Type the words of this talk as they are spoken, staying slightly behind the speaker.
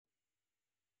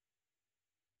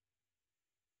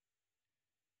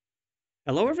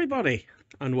Hello everybody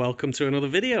and welcome to another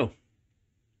video.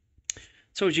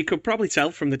 So as you could probably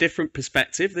tell from the different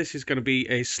perspective, this is going to be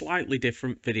a slightly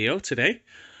different video today.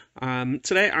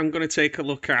 Today I'm going to take a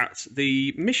look at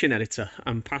the mission editor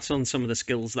and pass on some of the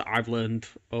skills that I've learned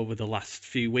over the last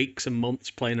few weeks and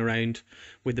months playing around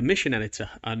with the mission editor,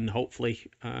 and hopefully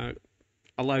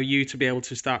allow you to be able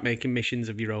to start making missions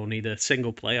of your own, either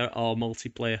single player or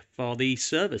multiplayer for these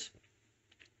servers.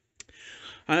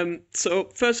 So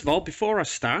first of all, before I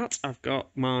start, I've got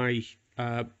my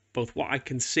both what I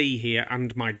can see here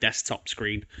and my desktop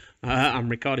screen. I'm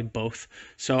recording both,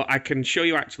 so I can show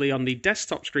you actually on the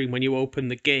desktop screen when you open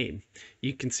the game.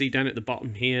 You can see down at the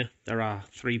bottom here there are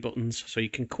 3 buttons, so you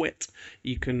can quit,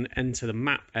 you can enter the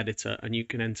map editor, and you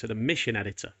can enter the mission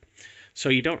editor. So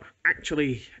you don't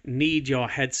actually need your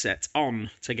headset on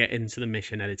to get into the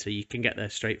mission editor. You can get there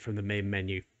straight from the main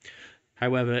menu.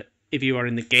 However, if you are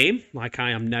in the game, like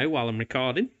I am now while I'm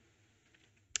recording,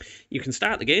 you can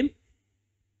start the game.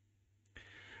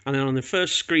 And then on the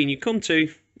first screen you come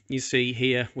to, you see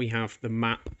here we have the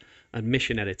map and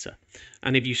mission editor.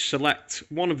 And if you select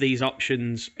one of these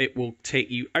options, it will take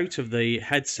you out of the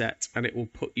headset and it will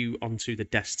put you onto the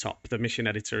desktop. The mission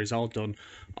editor is all done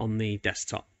on the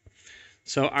desktop.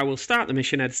 So I will start the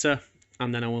mission editor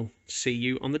and then I will see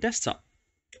you on the desktop.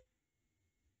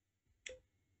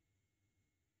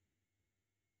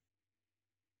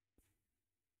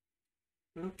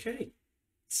 Okay,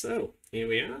 so here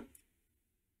we are.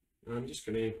 I'm just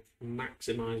going to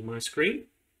maximize my screen,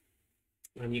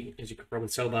 and as you can probably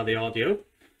tell by the audio,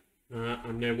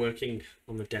 I'm now working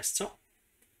on the desktop.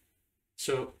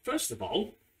 So first of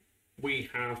all, we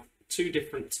have 2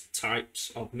 different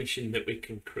types of mission that we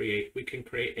can create. We can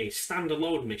create a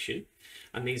standalone mission,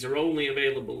 and these are only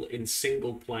available in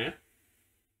single player.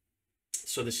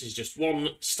 So this is just one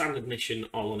standard mission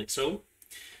all on its own.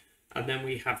 And then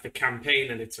we have the campaign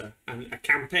editor, and a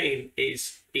campaign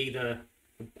is either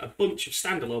a bunch of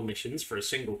standalone missions for a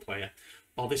single player,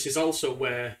 or this is also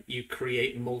where you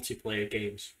create multiplayer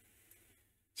games.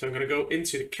 So I'm going to go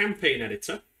into the campaign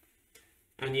editor,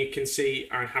 and you can see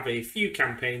I have a few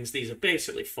campaigns. These are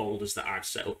basically folders that I've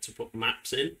set up to put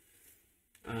maps in.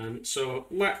 So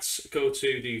let's go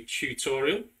to the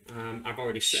tutorial. I've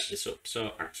already set this up,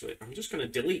 so actually I'm just going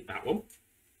to delete that one.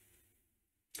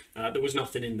 There was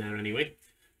nothing in there anyway.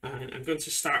 And I'm going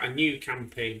to start a new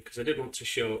campaign because I did want to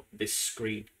show this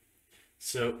screen.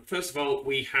 So first of all,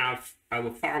 we have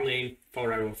our file name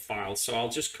for our file. So I'll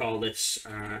just call this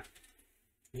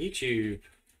YouTube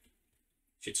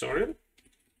tutorial.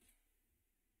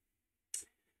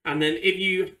 And then if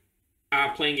you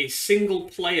are playing a single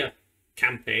player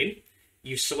campaign,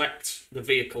 you select the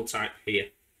vehicle type here.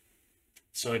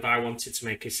 So if I wanted to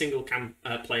make a single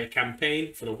player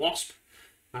campaign for the Wasp,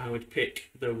 I would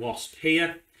pick the Wasp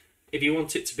here. If you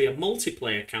want it to be a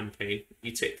multiplayer campaign,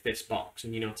 you tick this box,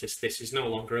 and you notice this is no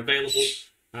longer available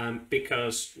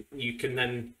because you can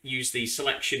then use the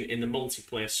selection in the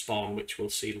multiplayer spawn, which we'll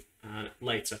see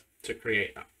later, to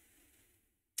create that.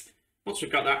 Once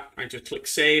we've got that, I just click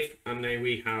save, and now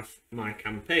we have my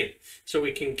campaign. So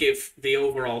we can give the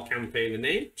overall campaign a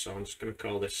name. So I'm just going to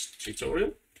call this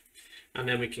tutorial, and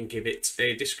then we can give it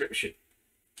a description.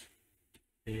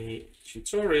 A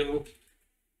tutorial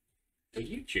for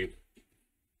YouTube.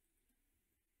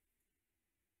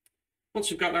 Once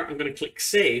we've got that, I'm going to click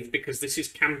save because this is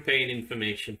campaign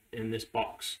information in this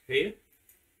box here.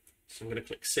 So I'm going to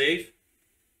click save.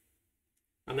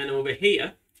 And then over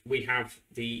here, we have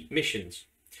the missions.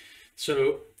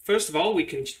 So first of all, we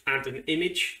can add an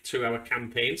image to our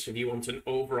campaign. So if you want an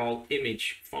overall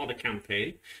image for the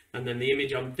campaign, and then the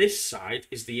image on this side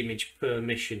is the image per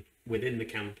mission within the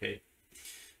campaign.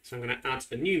 So I'm going to add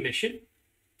a new mission,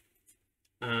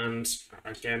 and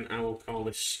again I will call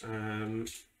this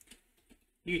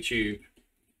YouTube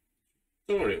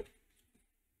tutorial.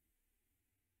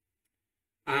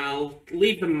 I'll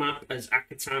leave the map as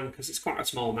Akatan because it's quite a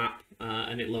small map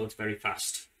and it loads very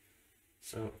fast.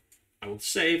 So I will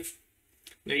save.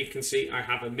 Now you can see I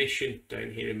have a mission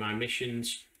down here in my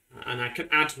missions, and I can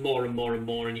add more and more and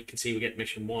more, and you can see we get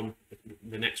mission 1,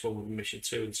 the next one will be mission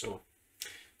 2, and so on.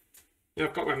 Now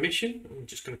I've got my mission. I'm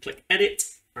just going to click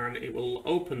edit, and it will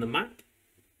open the map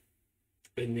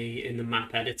in the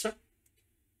map editor.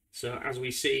 So as we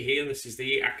see here, this is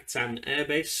the Akatan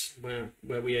airbase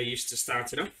where we are used to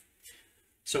starting off.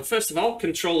 So first of all,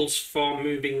 controls for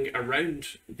moving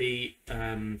around the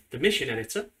mission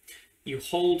editor. You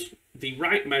hold the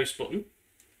right mouse button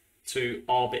to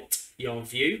orbit your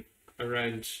view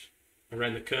around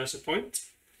the cursor point.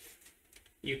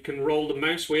 You can roll the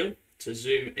mouse wheel to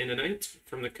zoom in and out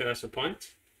from the cursor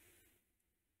point.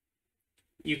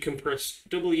 you can press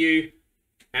W,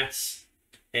 S,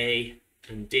 A,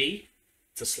 and D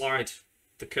to slide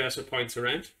the cursor point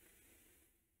around.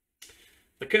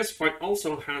 The cursor point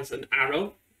also has an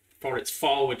arrow for its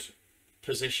forward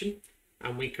position,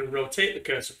 and we can rotate the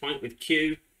cursor point with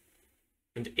Q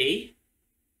and E.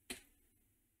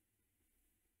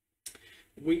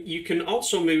 You can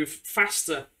also move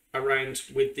faster around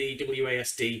with the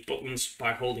WASD buttons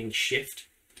by holding Shift.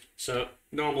 So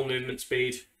normal movement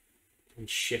speed and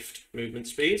Shift movement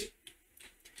speed.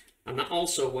 And that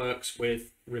also works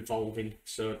with revolving.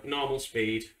 So normal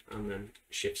speed and then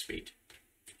Shift speed.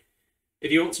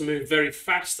 If you want to move very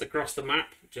fast across the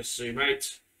map, just zoom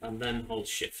out and then hold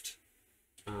Shift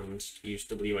and use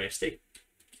WASD.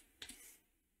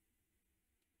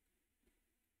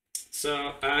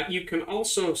 So you can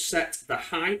also set the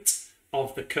height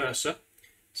of the cursor.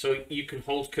 So you can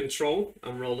hold Control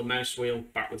and roll the mouse wheel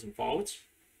backwards and forwards.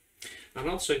 And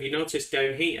also, if you notice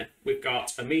down here, we've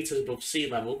got a meters above sea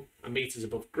level, a meters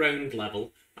above ground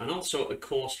level, and also a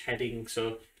course heading.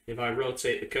 So if I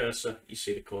rotate the cursor, you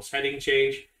see the course heading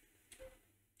change.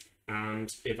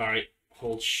 And if I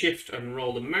hold Shift and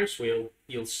roll the mouse wheel,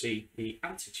 you'll see the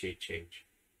altitude change.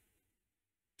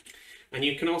 And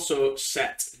you can also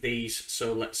set these.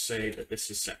 So let's say that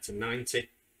this is set to 90.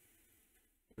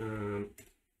 And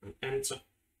enter.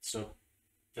 So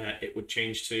it would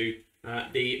change to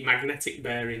the magnetic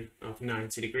bearing of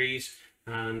 90 degrees.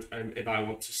 And if I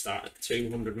want to start at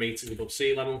 200 meters above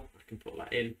sea level, I can put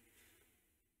that in,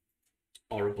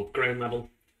 or above ground level.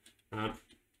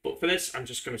 But for this, I'm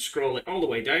just going to scroll it all the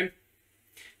way down,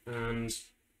 and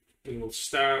we will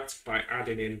start by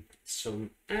adding in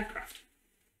some aircraft.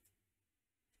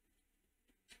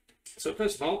 So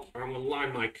first of all, I'm going to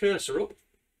line my cursor up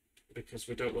because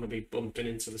we don't want to be bumping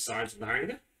into the sides of the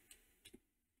hangar.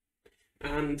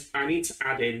 And I need to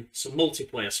add in some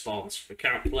multiplayer spawns. We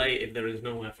can't play if there is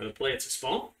nowhere for the player to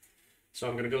spawn. So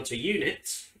I'm going to go to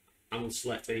Unit, and we'll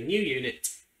select a new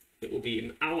unit. It will be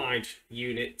an allied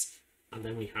unit, and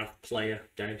then we have player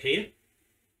down here.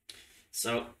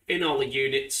 So in all the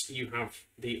units, you have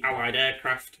the allied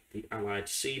aircraft, the allied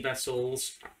sea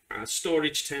vessels, a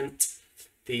storage tent,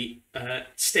 the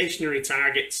stationary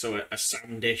targets, so a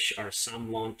SAM dish or a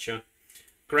SAM launcher,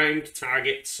 ground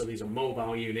targets, so these are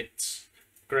mobile units,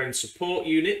 ground support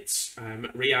units,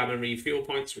 rearm and refuel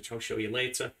points, which I'll show you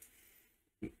later,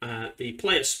 the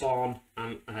player spawn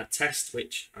and test,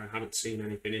 which I haven't seen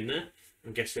anything in there.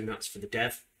 I'm guessing that's for the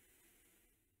dev.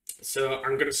 So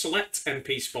I'm going to select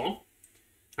MP spawn.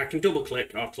 I can double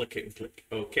click or click it and click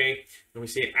OK. And we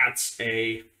see it adds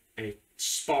a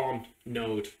spawn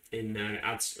node in there. It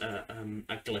adds a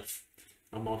glyph,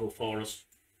 a model for us.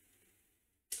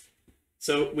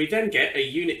 So we then get a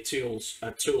unit tools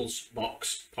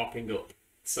box popping up.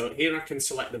 So here I can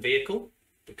select the vehicle,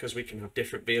 because we can have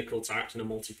different vehicle types in a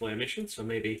multiplayer mission. So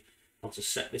maybe I'll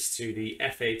just set this to the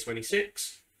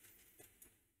FA26.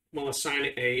 We'll assign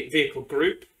it a vehicle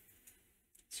group.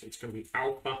 So it's going to be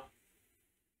Alpha.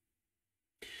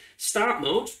 Start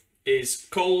mode is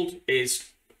cold, is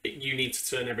you need to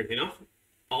turn everything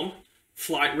on.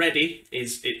 Flight ready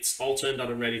is it's all turned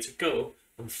on and ready to go.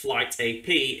 And flight AP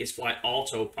is flight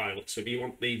autopilot. So if you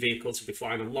want the vehicle to be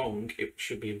flying along, it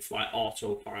should be in flight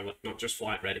autopilot, not just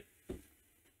flight ready.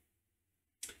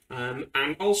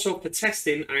 And also for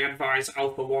testing, I advise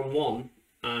Alpha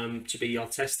 1-1 to be your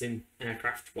testing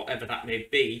aircraft, whatever that may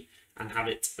be, and have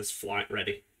it as flight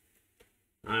ready.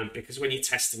 Because when you're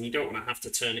testing, you don't want to have to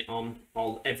turn it on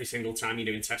every single time you're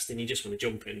doing testing. You just want to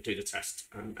jump in, do the test,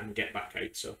 and get back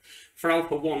out. So for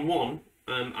Alpha 1-1,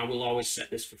 I will always set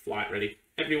this for flight ready.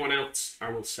 Everyone else I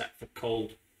will set for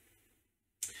cold.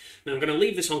 Now I'm going to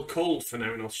leave this on cold for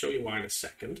now, and I'll show you why in a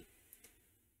second.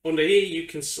 Under here you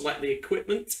can select the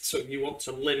equipment. So if you want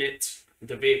to limit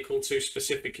the vehicle to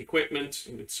specific equipment,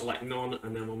 you would select none,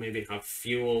 and then we'll maybe have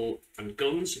fuel and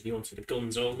guns if you wanted the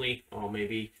guns only, or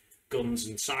maybe guns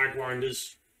and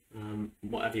sidewinders,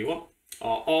 whatever you want,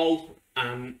 or all.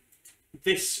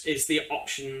 This is the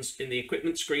options in the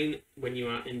equipment screen when you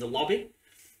are in the lobby.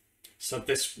 So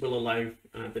this will allow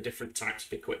the different types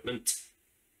of equipment.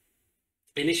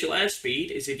 Initial airspeed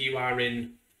is if you are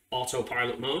in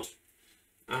autopilot mode,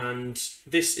 and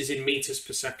this is in meters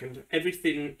per second.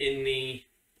 Everything in the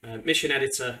mission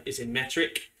editor is in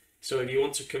metric. So if you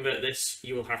want to convert this,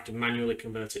 you will have to manually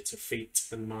convert it to feet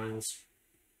and miles.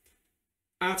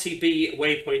 RTB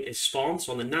waypoint is spawned.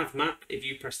 So on the nav map, if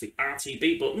you press the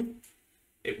RTB button,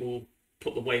 it will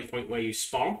put the waypoint where you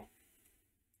spawn,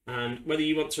 and whether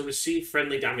you want to receive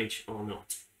friendly damage or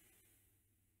not.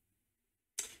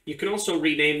 You can also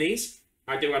rename these.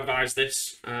 I do advise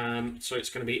this. So it's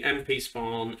going to be MP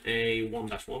spawn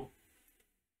A1-1.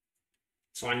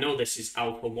 So I know this is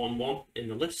alpha 1-1 in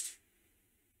the list.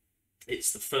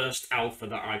 It's the first alpha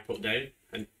that I put down,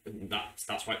 and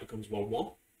that's why it becomes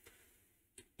 1-1.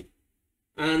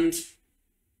 And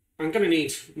I'm going to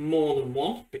need more than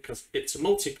one because it's a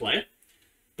multiplayer.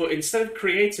 But instead of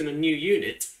creating a new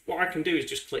unit, what I can do is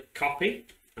just click copy,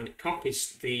 and it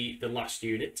copies the last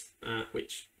unit,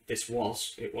 which this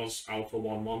was. It was alpha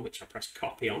 1-1, which I pressed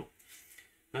copy on.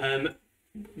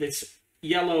 This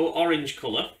yellow-orange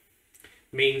colour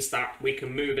means that we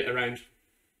can move it around.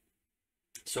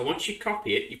 So once you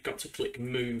copy it, you've got to click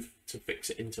move to fix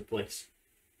it into place.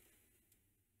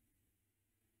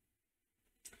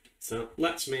 So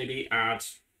let's maybe add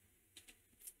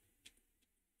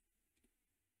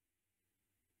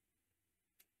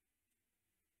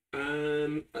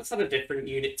let's add a different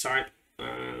unit type.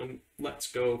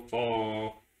 Let's go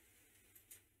for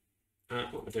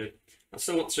what I do. I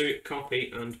still want to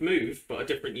copy and move, but a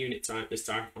different unit type this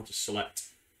time. I'll just select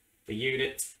the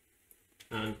unit,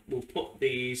 and we'll put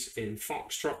these in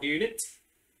Foxtrot unit.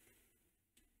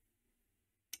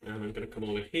 And I'm going to come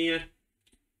over here,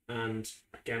 and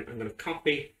again I'm going to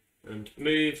copy and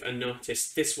move, and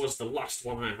notice this was the last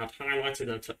one I had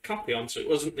highlighted and took copy on, so it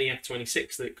wasn't the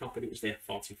F26 that it copied, it was the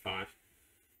F45.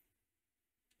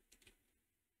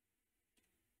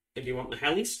 If you want the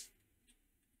helis,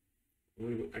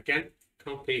 again,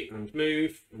 copy and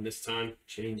move, and this time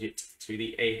change it to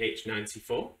the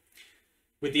AH-94.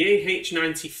 With the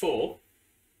AH-94,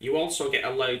 you also get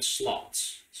allowed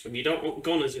slots. So if you don't want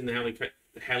gunners in the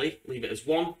heli, leave it as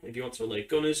 1. If you want to allow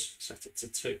gunners, set it to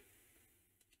 2.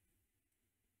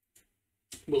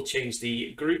 We'll change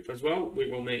the group as well. We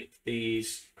will make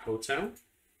these hotel,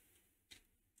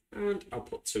 and I'll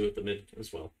put 2 of them in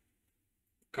as well.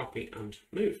 Copy and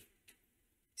move.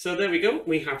 So there we go.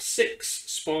 We have 6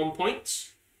 spawn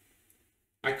points.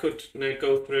 I could now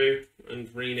go through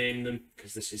and rename them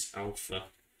because this is alpha.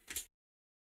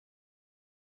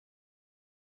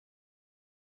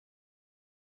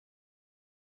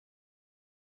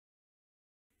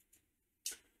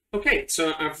 Okay,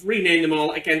 so I've renamed them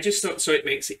all again, just so it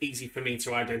makes it easy for me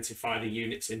to identify the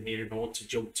units in here if I want to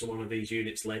jump to one of these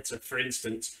units later. For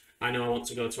instance, I know I want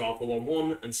to go to alpha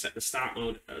 1-1 and set the start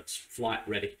mode as flight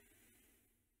ready.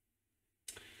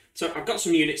 So I've got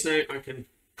some units now. I can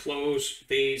close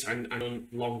these, and I no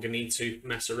longer need to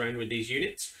mess around with these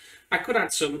units. I could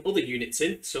add some other units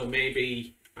in, so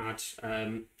maybe add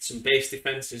some base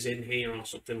defenses in here or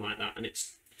something like that, and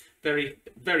it's very,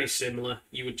 very similar.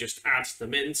 You would just add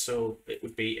them in, so it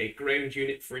would be a ground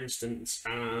unit, for instance,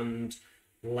 and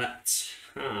let's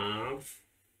have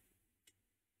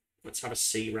a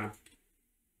CRAM.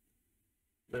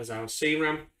 There's our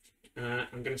CRAM.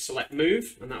 I'm going to select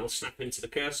move, and that will snap into the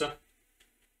cursor.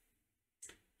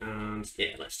 And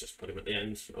yeah, let's just put him at the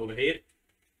end over here.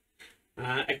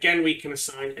 Again, we can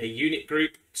assign a unit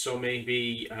group, so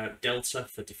maybe Delta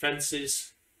for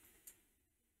defenses.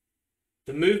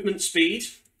 The movement speed,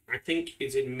 I think,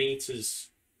 is in meters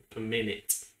per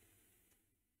minute.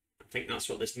 I think that's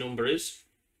what this number is.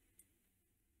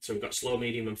 So we've got slow,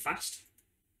 medium, and fast.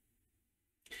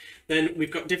 Then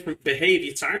we've got different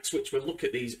behavior types, which we'll look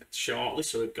at these shortly.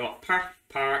 So we've got path,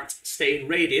 part, stay in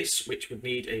radius, which would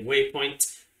need a waypoint,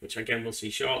 which again we'll see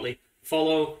shortly,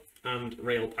 follow, and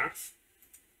rail path.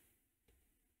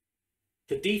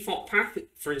 The default path,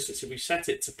 for instance, if we set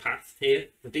it to path here,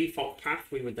 the default path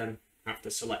we would then have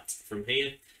to select from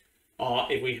here. Or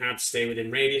if we had stay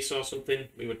within radius or something,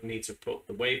 we would need to put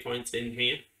the waypoint in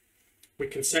here. We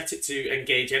can set it to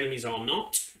engage enemies or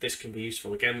not. This can be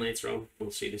useful again later on. We'll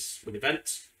see this with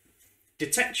events.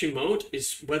 Detection mode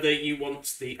is whether you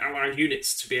want the allied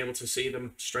units to be able to see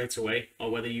them straight away,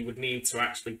 or whether you would need to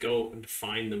actually go and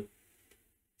find them.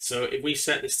 So if we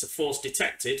set this to force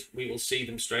detected, we will see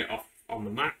them straight off on the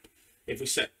map. If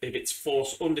it's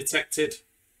force undetected,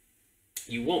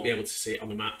 you won't be able to see it on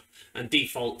the map. And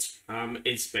default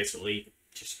is basically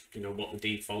just, you know, what the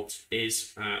default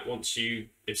is.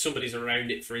 If somebody's around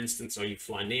it, for instance, or you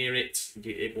fly near it,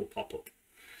 it will pop up.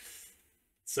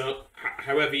 So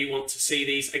however you want to see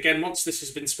these, again, once this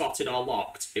has been spotted or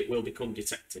locked, it will become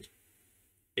detected.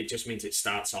 It just means it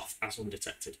starts off as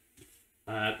undetected.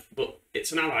 But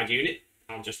it's an allied unit.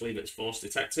 I'll just leave it as force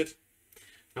detected.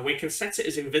 And we can set it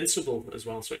as invincible as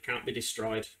well, so it can't be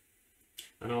destroyed.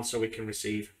 And also we can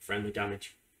receive friendly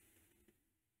damage.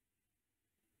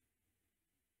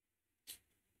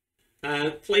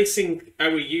 Placing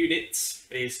our units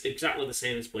is exactly the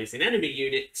same as placing enemy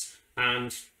units,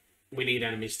 and we need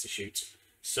enemies to shoot.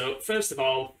 So first of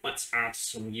all, let's add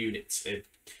some units in.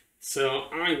 So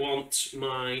I want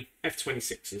my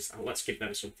F-26s. Let's give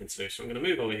them something to do. So I'm going to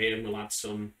move over here and we'll add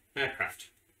some aircraft.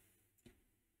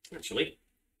 Actually,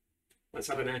 let's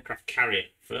add an aircraft carrier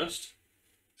first.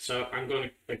 So I'm going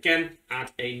to, again,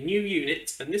 add a new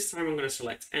unit. And this time I'm going to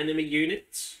select enemy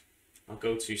units. I'll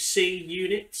go to C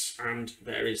units, and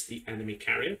there is the enemy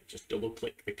carrier. Just double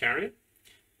click the carrier.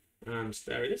 And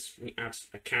there it is. We add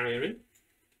a carrier in.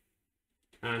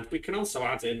 And we can also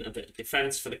add in a bit of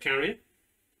defense for the carrier.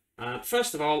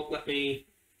 First of all, let me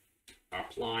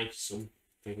apply some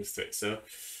things to it. So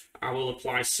I will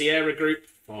apply Sierra group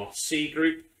for C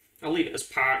group. I'll leave it as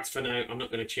parked for now. I'm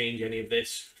not going to change any of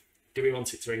this. Do we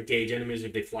want it to engage enemies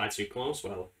if they fly too close?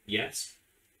 Well, yes.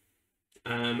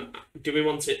 Do we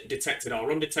want it detected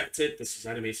or undetected? This is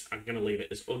enemies. I'm going to leave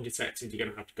it as undetected. You're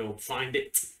going to have to go and find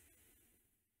it.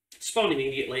 Spawn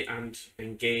immediately and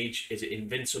engage. Is it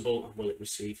invincible and will it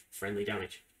receive friendly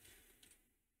damage?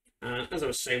 As I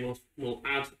was saying, we'll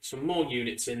add some more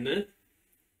units in there.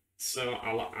 So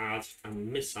I'll add a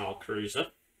missile cruiser.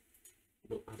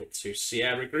 We'll add it to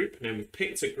Sierra group. Now we've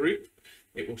picked a group.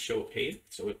 It will show up here.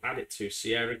 So we'll add it to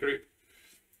Sierra group.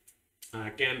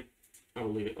 Again, I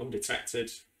will leave it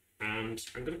undetected. And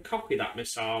I'm going to copy that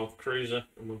missile cruiser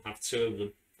and we'll have two of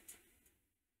them.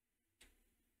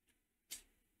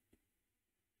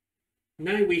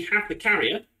 Now we have the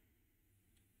carrier.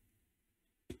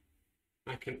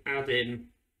 I can add in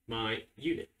my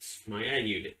units, my air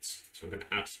units. So I'm going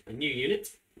to add a new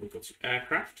unit. We'll go to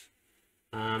aircraft.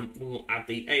 We'll add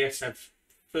the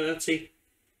ASF-30.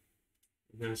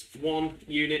 There's one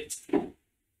unit.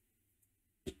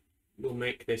 We'll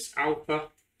make this alpha.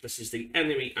 This is the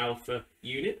enemy alpha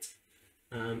unit.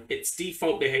 Its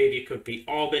default behavior could be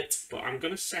orbit, but I'm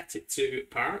going to set it to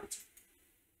parked.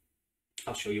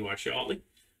 I'll show you why shortly.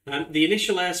 The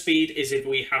initial airspeed is if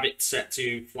we have it set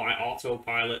to fly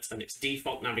autopilot, and its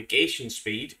default navigation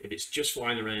speed, if it's just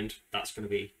flying around, that's going to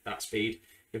be that speed.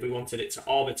 If we wanted it to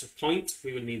orbit a point,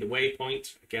 we would need a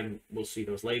waypoint. Again, we'll see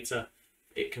those later.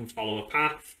 It can follow a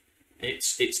path.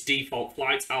 Its default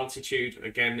flight altitude,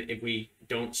 again, if we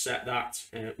don't set that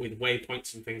with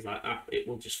waypoints and things like that, it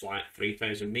will just fly at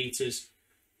 3,000 meters.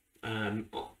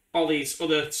 All these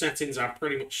other settings are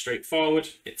pretty much straightforward.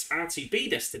 Its RTB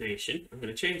destination, I'm going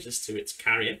to change this to its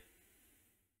carrier.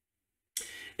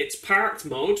 Its parked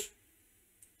mode,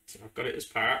 so I've got it as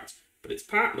parked, but its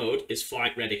parked mode is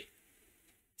flight ready.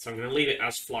 So I'm going to leave it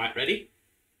as flight ready.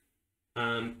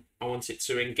 I want it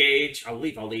to engage. I'll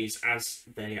leave all these as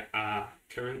they are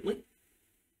currently.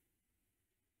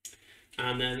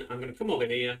 And then I'm going to come over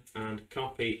here and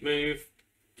copy, move,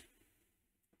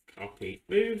 copy,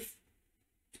 move.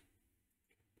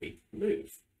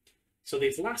 Move. So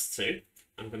these last two,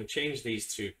 I'm going to change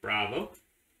these to Bravo.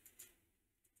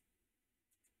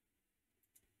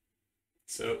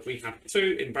 So we have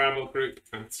two in Bravo group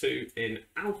and two in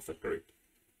Alpha group.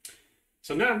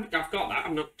 So now I've got that.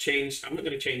 I'm not going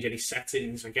to change any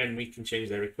settings. Again, we can change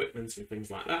their equipment and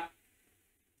things like that.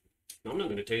 I'm not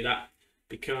going to do that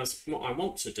because what I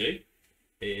want to do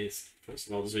is, first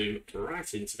of all, zoom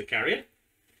right into the carrier.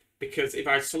 Because if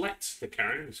I select the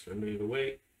carrier, I'm just going to move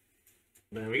away.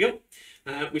 There we go.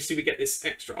 We see we get this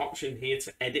extra option here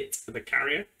to edit the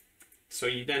carrier. So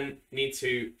you then need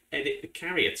to edit the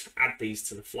carrier to add these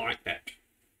to the flight deck.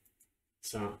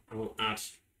 So I will add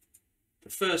the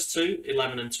first two,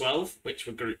 11 and 12, which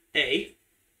were group A.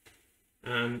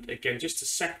 And again, just to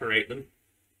separate them,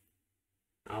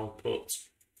 I'll put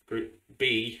group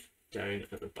B down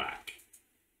at the back.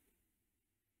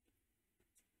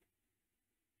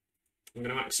 I'm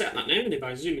going to accept that now, and if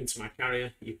I zoom into my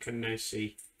carrier, you can now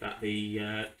see that the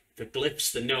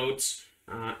glyphs, the nodes,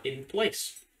 are in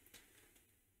place.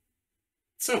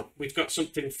 So we've got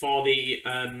something for the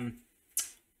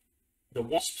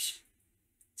wasps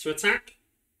to attack.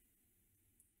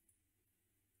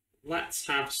 Let's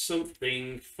have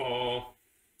something for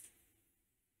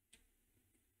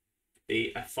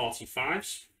the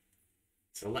F-45s.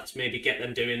 So let's maybe get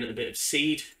them doing a bit of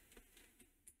seed.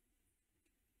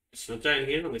 So down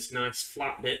here on this nice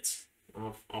flat bit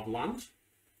of land,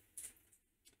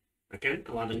 again,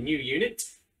 I'll add a new unit,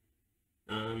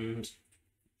 and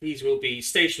these will be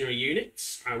stationary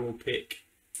units. I will pick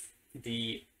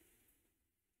the,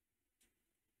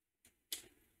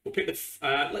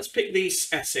 let's pick the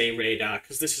SA radar,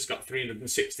 because this has got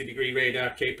 360-degree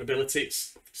radar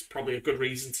capabilities. It's probably a good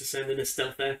reason to send in a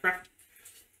stealth aircraft.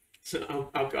 So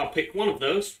I'll pick one of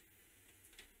those.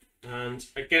 And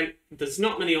again, there's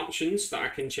not many options that I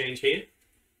can change here.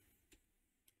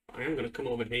 I am going to come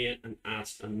over here and add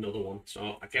another one.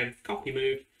 So again, copy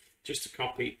move, just to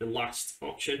copy the last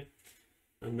option.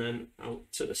 And then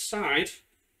out to the side,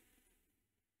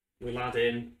 we'll add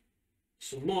in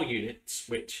some more units,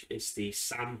 which is the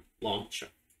SAM launcher.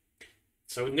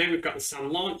 So now we've got the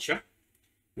SAM launcher,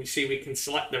 we see we can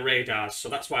select the radars. So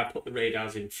that's why I put the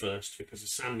radars in first, because the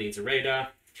SAM needs a radar.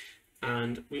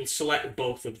 And we'll select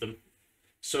both of them.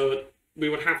 So we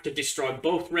would have to destroy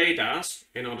both radars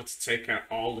in order to take out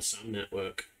all the SAM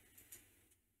network.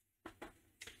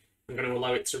 I'm going to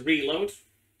allow it to reload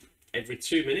every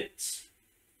 2 minutes.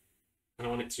 And I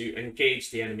want it to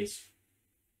engage the enemies.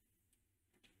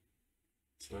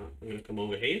 So I'm going to come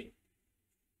over here.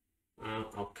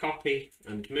 I'll copy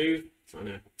and move. So I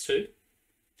now have 2.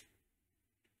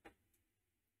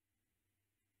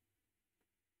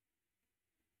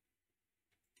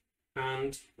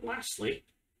 And lastly,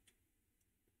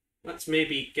 let's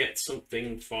maybe get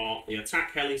something for the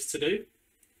attack helis to do.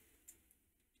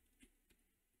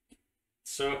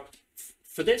 So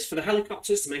for this, for the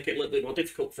helicopters, to make it a little bit more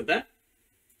difficult for them,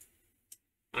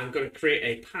 I'm going to create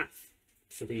a path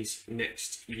for these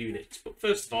next units. But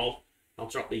first of all, I'll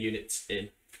drop the units in.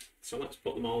 So let's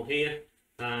put them all here.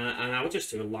 And I'll just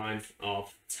do a line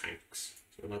of tanks.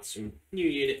 So we'll add some new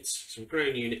units, some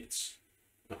ground units.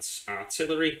 That's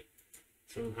artillery.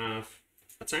 So we'll have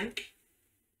a tank.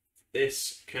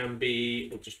 This can be,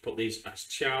 we'll just put these as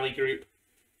Charlie group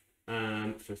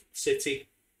for city.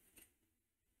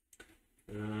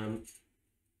 I'm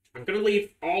going to leave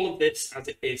all of this as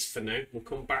it is for now. We'll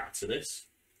come back to this.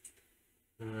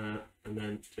 And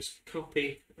then just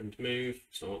copy and move.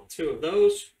 So 2 of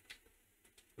those.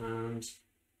 And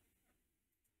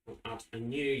I'll add a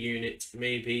new unit.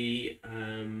 Maybe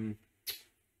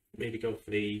maybe go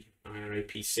for the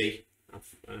IRAPC.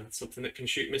 Something that can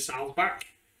shoot missiles back.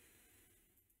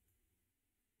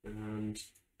 And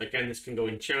again, this can go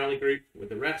in Charlie group with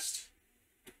the rest.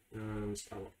 And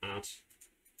I'll add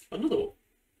another one.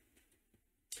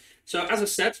 So as I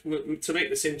said, to make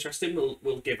this interesting,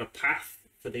 we'll give a path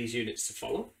for these units to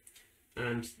follow.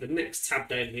 And the next tab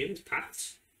down here is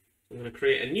paths. I'm going to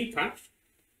create a new path.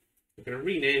 I'm going to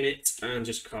rename it and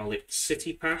just call it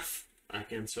city path.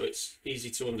 Again, so it's easy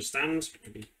to understand.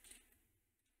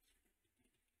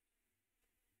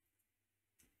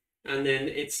 And then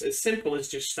it's as simple as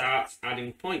just start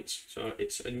adding points. So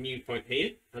it's a new point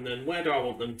here. And then where do I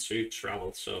want them to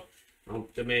travel? So I'll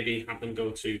maybe have them go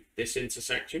to this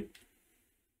intersection.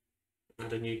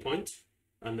 Add a new point.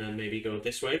 And then maybe go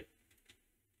this way.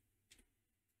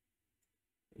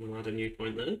 We'll add a new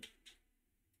point there.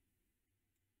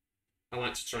 I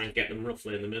like to try and get them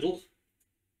roughly in the middle.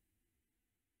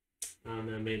 And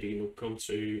then maybe we'll come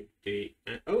to the...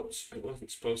 oops, I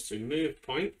wasn't supposed to move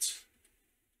point.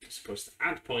 I'm supposed to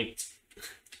add point.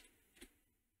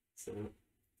 So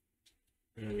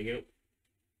there we go.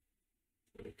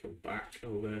 Let me come back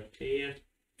over here.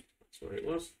 That's where it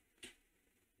was.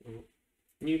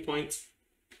 New point.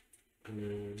 And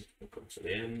then we'll come to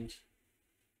the end.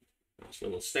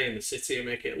 Actually, we'll stay in the city and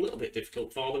make it a little bit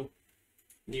difficult for them.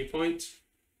 New point.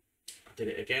 I did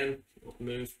it again.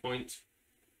 Move point.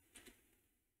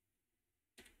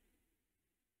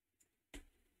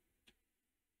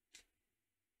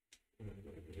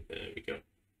 There we go.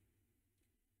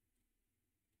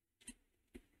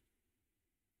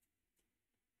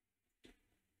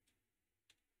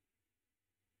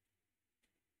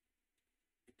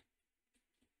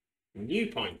 New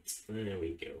point. There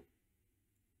we go.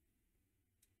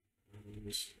 And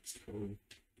let's come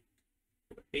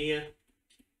here.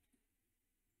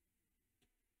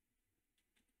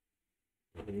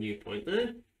 Have a new point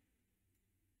there.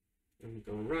 And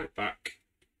go right back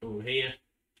over here.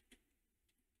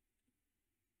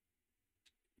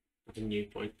 Have a new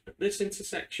point at this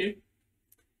intersection.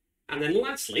 And then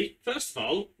lastly, first of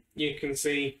all, you can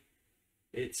see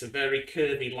it's a very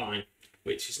curvy line,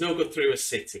 which is no good through a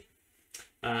city.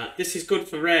 This is good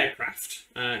for aircraft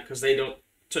because they don't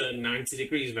turn 90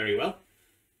 degrees very well.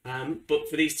 But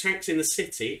for these tanks in the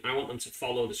city, I want them to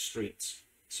follow the streets.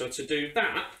 So to do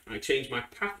that, I change my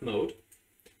path mode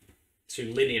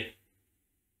to linear.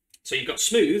 So you've got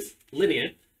smooth,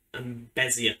 linear, and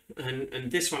Bezier.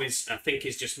 And this one is, I think,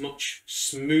 is just much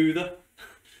smoother,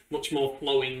 much more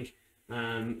flowing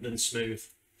than smooth.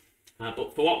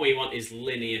 But for what we want is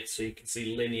linear. So you can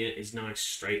see linear is nice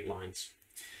straight lines.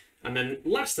 And then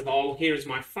last of all, here is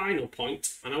my final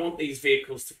point. And I want these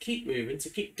vehicles to keep moving, to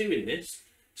keep doing this.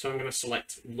 So I'm going to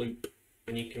select loop.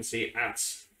 And you can see it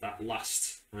adds that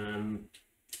last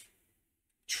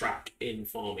track in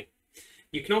for me.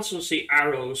 You can also see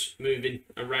arrows moving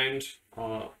around,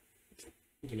 or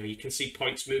you can see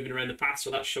points moving around the path,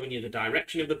 so that's showing you the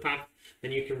direction of the path.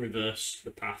 Then you can reverse the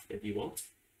path if you want.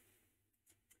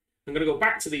 I'm going to go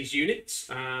back to these units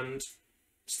and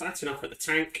starting off at the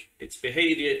tank, its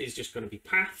behavior is just going to be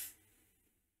path,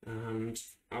 and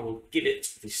I will give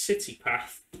it the city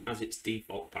path as its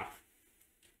default path.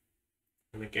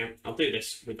 And again, I'll do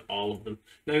this with all of them.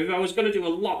 Now, if I was going to do a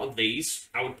lot of these,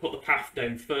 I would put the path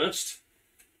down first,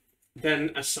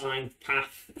 then assign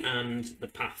path and the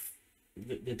path,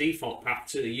 the default path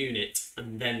to the unit,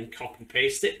 and then copy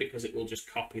paste it, because it will just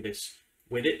copy this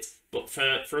with it. But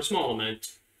for a small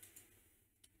amount,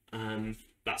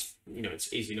 that's, you know,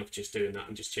 it's easy enough just doing that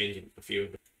and just changing a few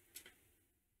of them.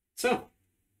 So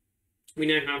we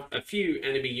now have a few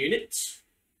enemy units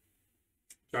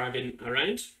driving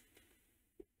around.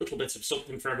 Little bit of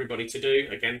something for everybody to do.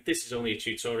 Again, this is only a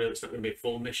tutorial, it's not going to be a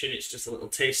full mission, it's just a little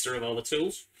taster of all the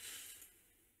tools.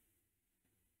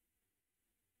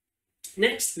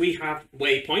 Next, we have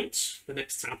waypoints. The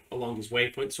next tab along is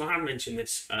waypoints. So I have mentioned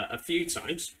this a few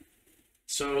times.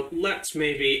 So let's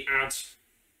maybe add,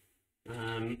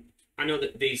 I know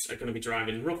that these are going to be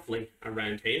driving roughly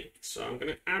around here. So I'm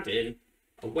going to add in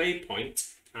a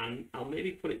waypoint, and I'll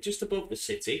maybe put it just above the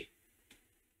city.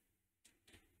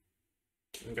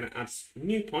 I'm going to add a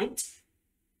new point,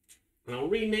 and I'll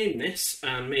rename this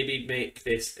and maybe make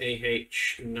this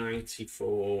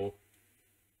AH94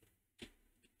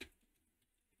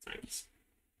 tanks.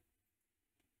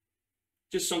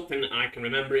 Just something that I can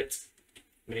remember it.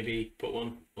 Maybe put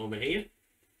one over here.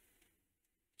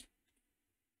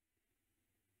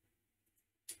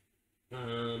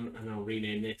 And I'll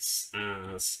rename this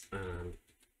as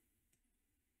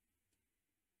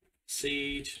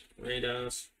Siege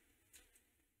Radars.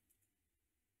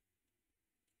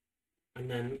 And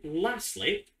then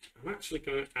lastly, I'm actually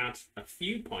going to add a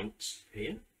few points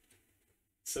here.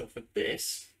 So for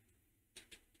this,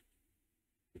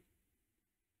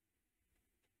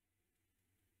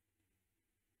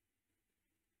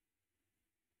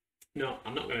 no,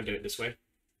 I'm not going to do it this way.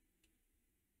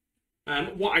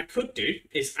 What I could do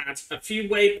is add a few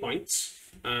waypoints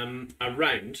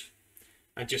around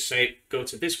and just say, go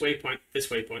to this waypoint, and this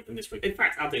waypoint. In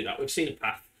fact, I'll do that. We've seen a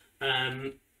path.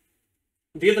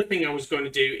 The other thing I was going to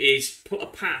do is put a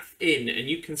path in, and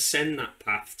you can send that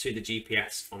path to the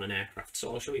GPS on an aircraft.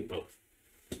 So I'll show you both.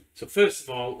 So first of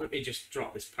all, let me just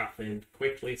drop this path in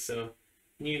quickly. So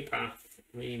new path,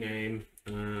 rename,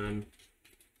 flight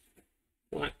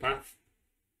path.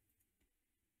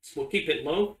 So we'll keep it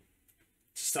low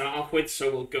to start off with.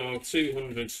 So we'll go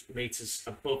 200 meters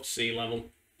above sea level,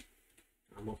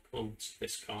 and we'll come to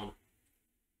this corner.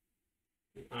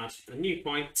 Add a new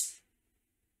point.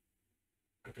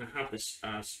 I'm going to have this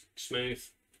as smooth.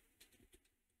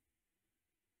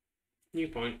 New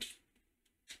point.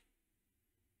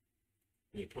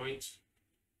 New point.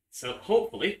 So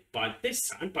hopefully by this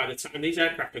time, by the time these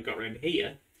aircraft have got around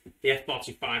here, the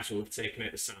F-45s will have taken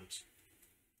out the sand.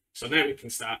 So now we can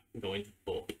start going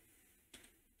up.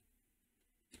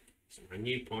 So my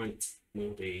new point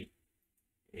will be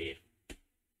here.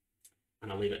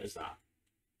 And I'll leave it as that.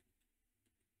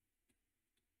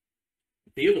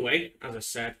 The other way, as I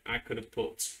said, I could have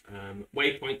put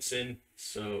waypoints in,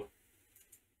 so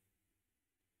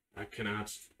I can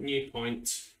add new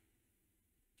point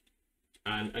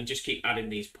and just keep adding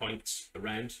these points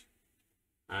around.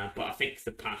 But I think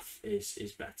the path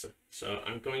is better. So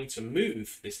I'm going to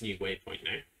move this new waypoint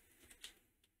now.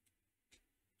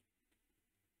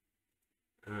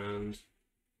 And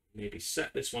maybe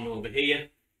set this one over here.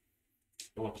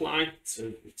 I'll apply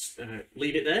to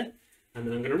leave it there. And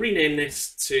then I'm going to rename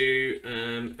this to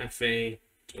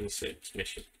FA26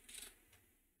 mission.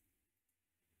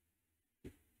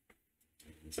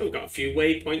 So we've got a few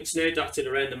waypoints now dotted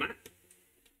around the map.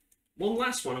 One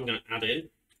last one I'm going to add in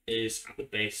is at the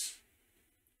base.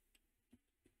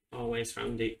 Always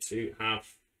handy to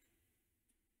have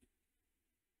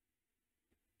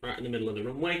right in the middle of the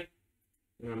runway.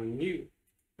 And new,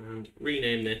 and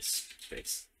rename this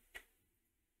base.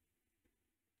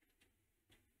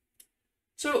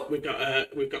 So we've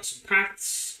got some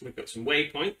paths, we've got some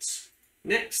waypoints.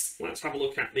 Next, let's have a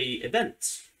look at the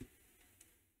events.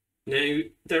 Now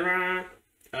there are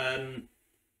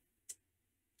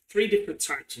 3 different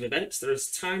types of events. There's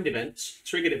timed events,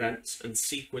 triggered events, and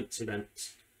sequence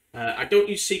events. I don't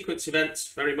use sequence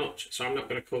events very much, so I'm not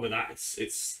going to cover that.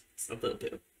 It's a little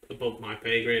bit above my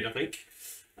pay grade, I think.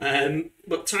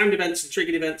 But timed events and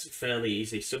triggered events are fairly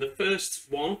easy. So the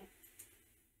first one,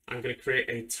 I'm going to create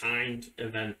a timed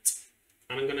event,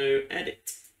 and I'm going to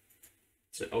edit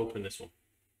to open this one.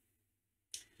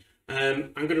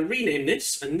 I'm going to rename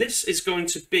this, and this is going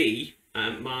to be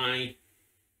my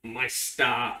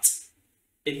start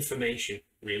information,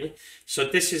 really. So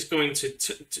this is going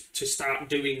to start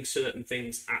doing certain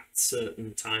things at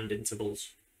certain timed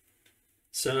intervals.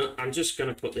 So I'm just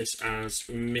going to put this as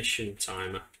mission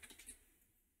timer.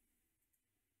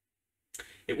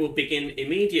 It will begin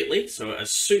immediately, so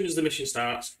as soon as the mission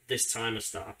starts, this timer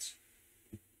starts.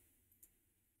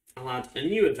 I'll add a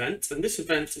new event, and this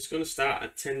event is going to start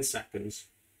at 10 seconds.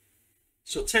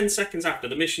 So 10 seconds after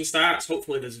the mission starts,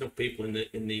 hopefully there's enough people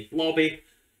in the lobby.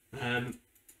 And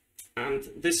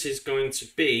this is going to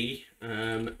be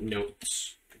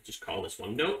notes. I'll just call this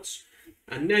one notes.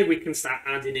 And now we can start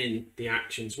adding in the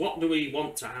actions. What do we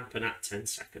want to happen at 10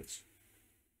 seconds?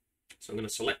 So I'm going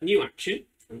to select new action.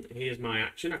 And here's my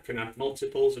action. I can add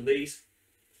multiples of these.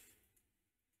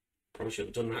 Probably should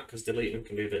have done that because deleting them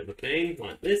can be a bit of a pain,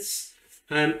 like this.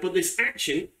 But this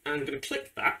action, I'm going to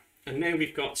click that. And now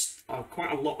we've got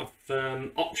quite a lot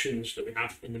of options that we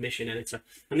have in the mission editor.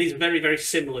 And these are very, very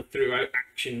similar throughout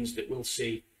actions that we'll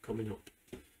see coming up.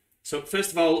 So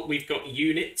first of all, we've got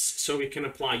units, so we can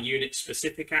apply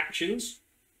unit-specific actions.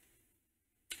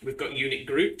 We've got unit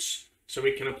groups, so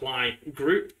we can apply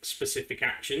group-specific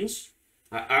actions.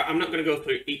 I'm not going to go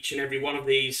through each and every one of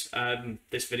these.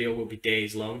 This video will be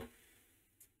days long.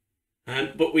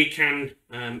 But we can,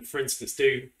 for instance,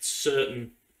 do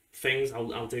certain things.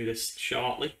 I'll do this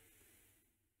shortly.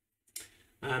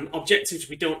 Objectives,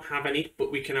 we don't have any,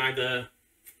 but we can either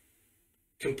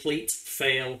complete,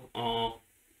 fail, or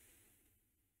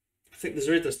I think there's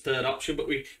a third option, but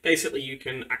you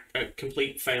can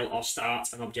complete, fail, or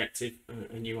start an objective,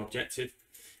 a new objective.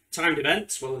 Timed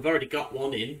events, well, we've already got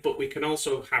one in, but we can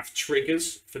also have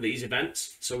triggers for these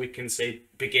events. So we can say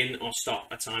begin or stop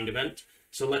a timed event.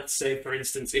 So let's say, for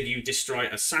instance, if you destroy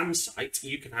a SAM site,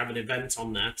 you can have an event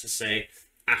on there to say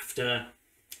after,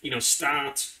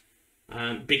 start,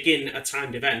 begin a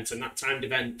timed event, and that timed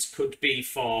event could be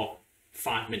for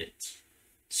 5 minutes.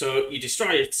 So you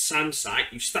destroy a SAM site,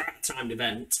 you start a timed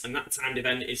event, and that timed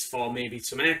event is for maybe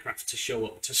some aircraft to show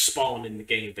up, to spawn in the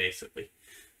game, basically.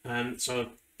 So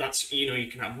that's, you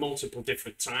can have multiple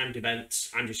different timed events.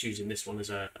 I'm just using this one as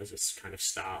a kind of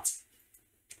start.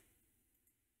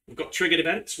 We've got triggered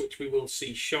events, which we will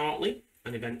see shortly,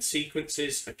 and event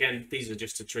sequences. Again, these are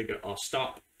just to trigger or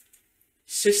stop.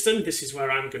 System, this is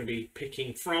where I'm going to be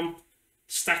picking from.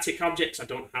 Static objects, I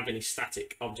don't have any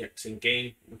static objects in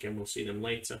game. Again, we'll see them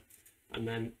later. And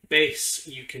then base,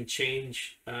 you can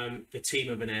change the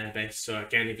team of an airbase. So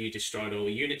again, if you destroyed all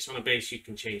the units on a base, you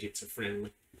can change it to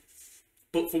friendly.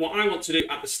 But for what I want to do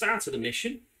at the start of the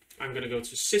mission, I'm going to go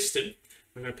to System.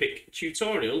 I'm going to pick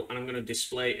Tutorial, and I'm going to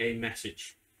display a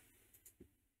message.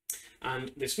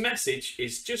 And this message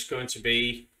is just going to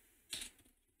be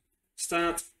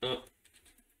start up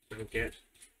and get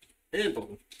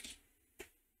airborne.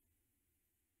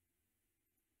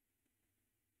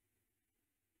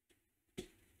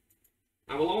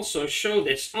 I will also show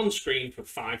this on screen for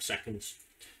 5 seconds.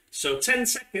 So 10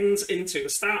 seconds into the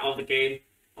start of the game,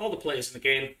 all the players in the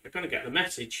game are going to get the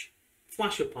message,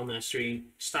 flash up on their screen,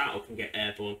 start up and get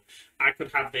airborne. I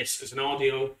could have this as an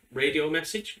audio radio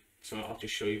message, so I'll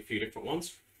just show you a few different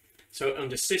ones. So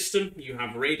under System, you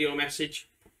have radio message.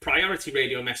 Priority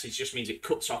radio message just means it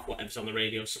cuts off whatever's on the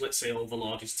radio. So let's say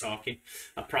Overlord is talking.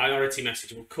 A priority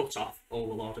message will cut off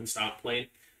Overlord and start playing.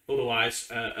 Otherwise,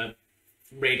 a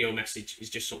radio message is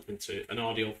just something to an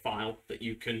audio file that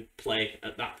you can play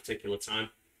at that particular time.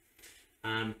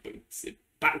 But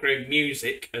background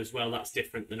music as well, that's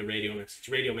different than a radio message.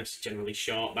 Radio message generally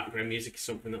short. Background music is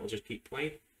something that will just keep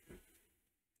playing.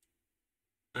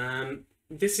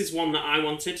 This is one that I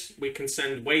wanted. We can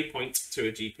send waypoints to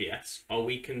a GPS, or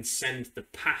we can send the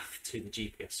path to the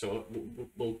GPS. So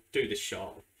we'll do this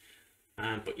shortly.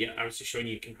 But yeah, I was just showing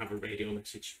you can have a radio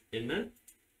message in there.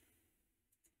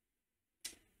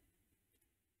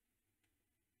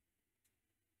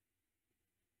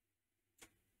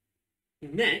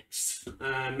 Next,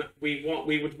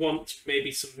 we would want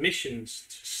maybe some missions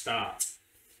to start.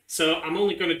 So I'm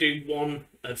only going to do one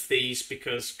of these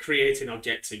because creating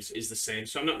objectives is the same.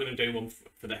 So I'm not going to do one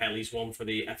for the helis, one for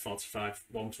the F-45,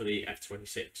 one for the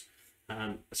F-26.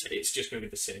 So it's just going to be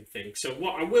the same thing. So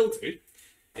what I will do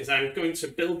is I'm going to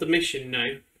build the mission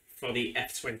now for the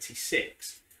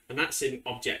F-26, and that's in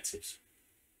objectives.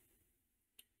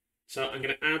 So I'm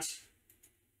going to add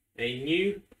a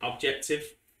new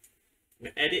objective. I'm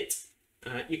going to edit.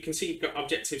 You can see you've got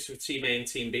objectives for Team A and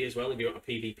Team B as well if you want a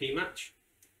PvP match.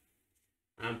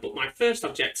 But my first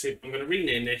objective, I'm going to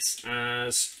rename this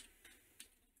as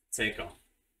Take Off.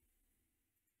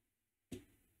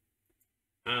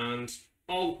 And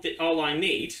all I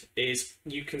need is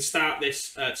you can start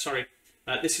this.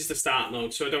 This is the start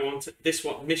mode. So I don't want this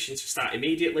mission to start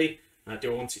immediately.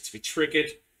 Do I want it to be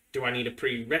triggered? Do I need a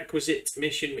prerequisite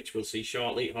mission, which we'll see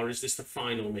shortly, or is this the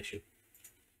final mission?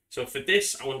 So for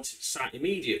this, I want it to start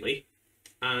immediately,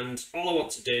 and all I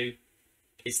want to do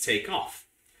is take off.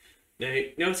 Now,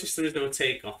 notice there is no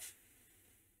takeoff.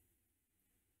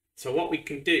 So what we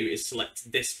can do is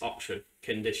select this option,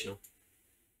 conditional.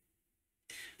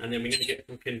 And then we're going to get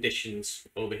some conditions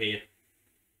over here.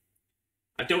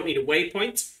 I don't need a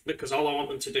waypoint because all I want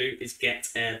them to do is get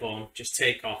airborne, just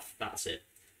take off, that's it.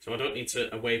 So I don't need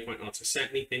a waypoint or to set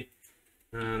anything.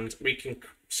 And we can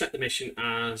set the mission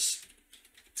as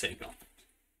take off.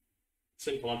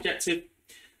 Simple objective.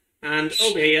 And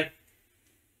over here,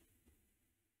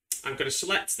 I'm going to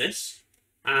select this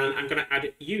and I'm going to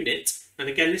add unit. And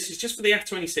again, this is just for the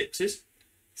F-26s.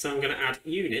 So I'm going to add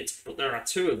unit, but there are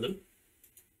 2 of them.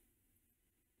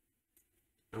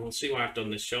 And we'll see why I've done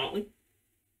this shortly.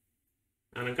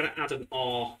 And I'm going to add an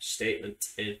OR statement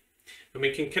in. And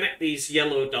we can connect these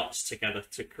yellow dots together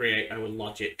to create our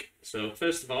logic. So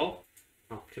first of all,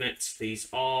 I'll connect these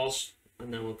ORs,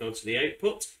 and then we'll go to the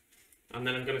output. And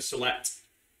then I'm going to select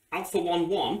alpha 1,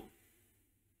 1.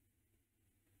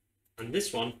 And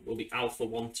this one will be alpha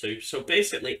 1, 2. So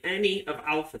basically, any of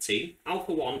alpha team,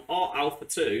 alpha 1 or alpha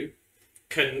 2,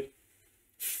 can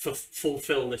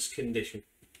fulfill this condition.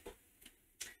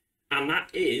 And that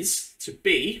is to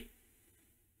be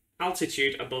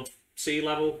altitude above sea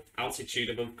level, altitude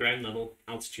above ground level,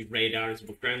 altitude radar is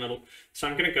above ground level. So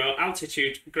I'm going to go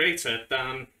altitude greater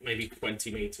than maybe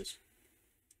 20 meters.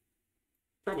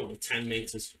 Probably 10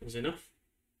 meters is enough.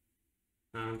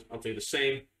 And I'll do the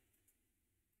same.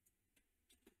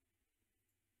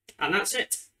 And that's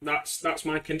it. That's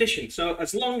my condition. So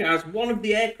as long as one of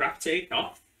the aircraft take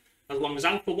off, as long as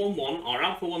alpha 1, 1 or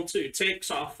alpha 1, 2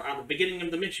 takes off at the beginning of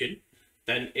the mission,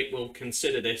 then it will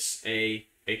consider this a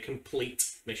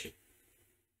complete mission.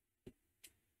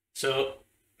 So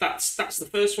that's the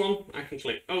first one. I can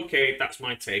click OK, that's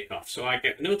my takeoff. So I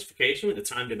get a notification with a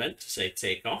timed event to say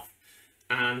take off.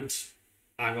 And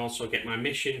I also get my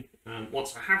mission.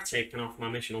 Once I have taken off, my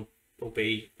mission will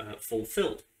be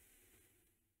fulfilled.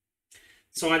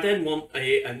 So I then want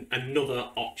another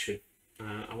option.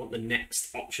 I want the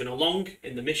next option along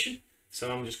in the mission.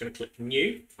 So I'm just going to click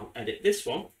new. I'll edit this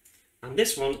one. And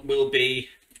this one will be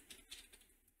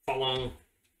follow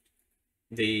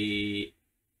the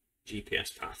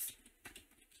GPS path.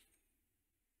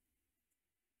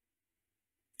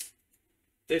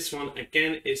 This one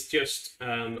again is just,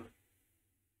 I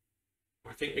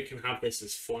think we can have this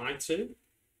as fly to.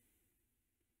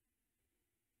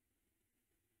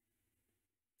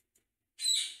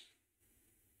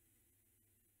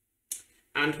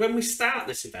 And when we start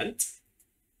this event,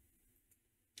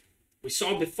 we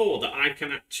saw before that I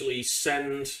can actually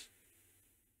send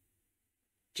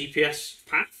GPS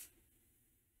path.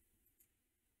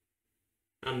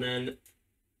 And then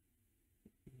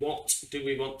what do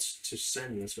we want to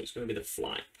send? So it's going to be the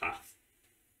flight path.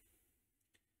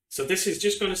 So this is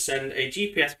just going to send a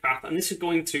GPS path, and this is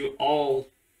going to all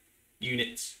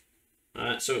units.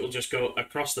 So it will just go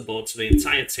across the board to the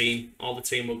entire team. All the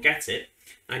team will get it.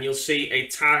 And you'll see a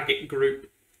target group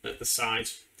at the side.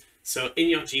 So in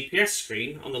your GPS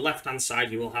screen, on the left-hand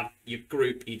side, you will have your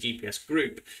group, your GPS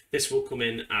group. This will come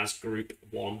in as group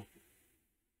 1.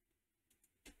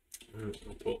 And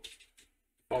I'll put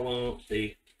follow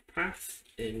the path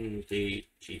in the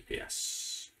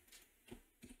GPS.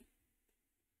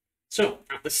 So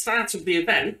at the start of the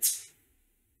event,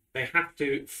 they have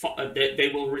to,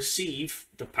 they will receive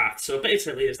the path. So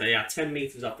basically, as they are 10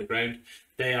 meters off the ground,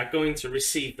 they are going to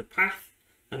receive the path,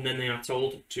 and then they are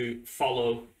told to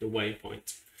follow the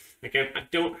waypoint. Again, I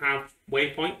don't have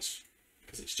waypoints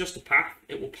because it's just a path.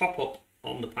 It will pop up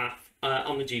on the path,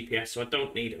 on the GPS, so I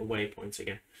don't need a waypoint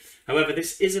again. However,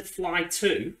 this is a fly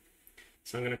to,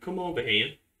 so I'm going to come over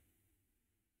here,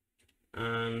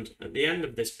 and at the end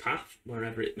of this path,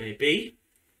 wherever it may be,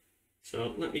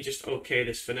 so let me just OK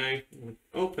this for now. I'm going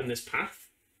to open this path,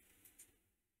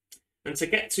 and to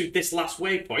get to this last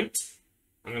waypoint,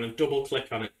 I'm going to double click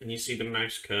on it, and you see the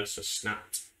mouse cursor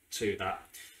snapped to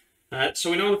that.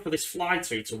 So in order for this fly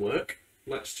to work,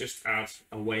 let's just add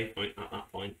a waypoint at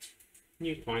that point.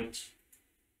 New point,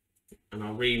 and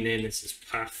I'll rename this as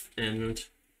path end.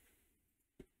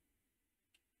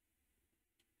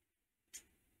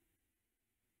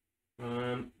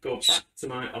 Go back to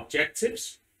my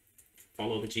objectives,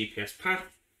 follow the GPS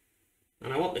path,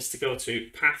 and I want this to go to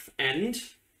path end.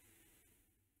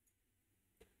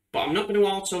 But I'm not going to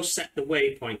also set the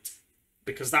waypoint,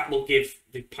 because that will give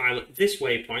the pilot this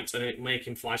waypoint and it will make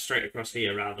him fly straight across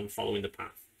here rather than following the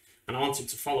path. And I want him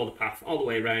to follow the path all the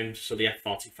way around so the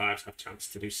F-45s have a chance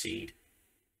to do seed.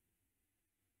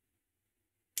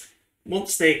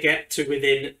 Once they get to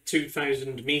within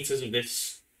 2,000 meters of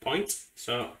this point.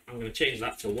 So I'm going to change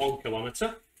that to 1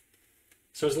 kilometre.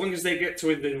 So as long as they get to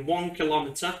within 1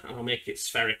 kilometre, I'll make it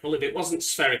spherical. If it wasn't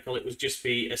spherical, it would just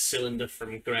be a cylinder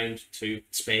from ground to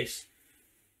space.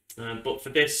 But for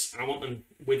this, I want them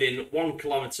within 1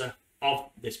 kilometre of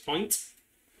this point,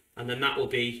 and then that will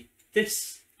be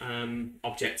this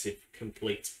objective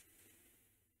complete.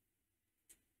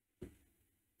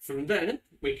 From there,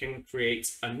 we can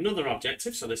create another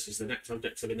objective. So this is the next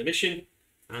objective in the mission,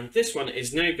 and this one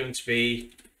is now going to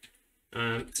be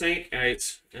take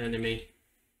out enemy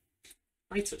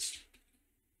fighters.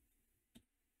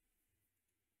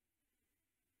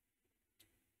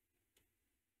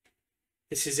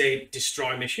 This is a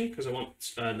destroy mission because I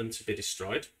want them to be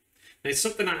destroyed. Now,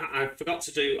 something I forgot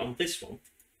to do on this one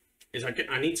is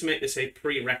I need to make this a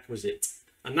prerequisite.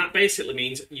 And that basically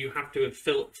means you have to have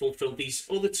fulfilled these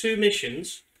other 2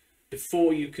 missions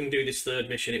before you can do this 3rd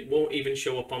mission. It won't even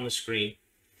show up on the screen.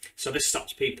 So this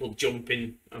stops people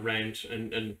jumping around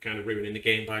and kind of ruining the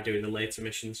game by doing the later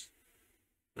missions.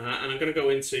 And I'm going to go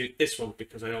into this one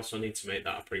because I also need to make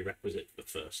that a prerequisite for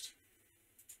first.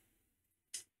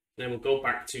 Then we'll go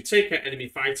back to take out enemy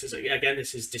fighters. Again,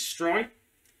 this is destroy.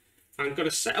 I'm going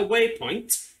to set a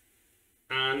waypoint.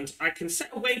 And I can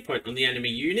set a waypoint on the enemy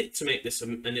unit to make this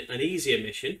an easier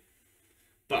mission.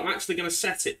 But I'm actually going to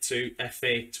set it to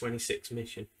FA26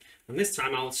 mission. And this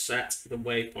time I'll set the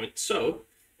waypoint. So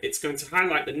it's going to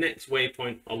highlight the next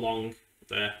waypoint along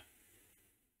there.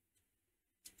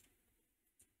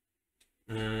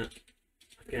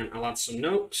 Again, I'll add some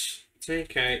notes.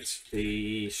 Take out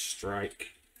the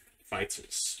strike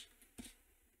fighters.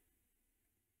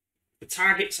 The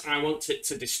targets I want it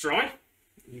to destroy,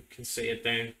 you can see it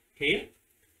down here.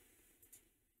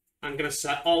 I'm going to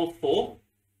set all 4.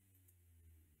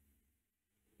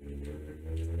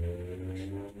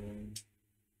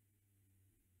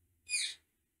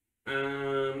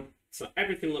 So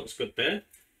everything looks good there.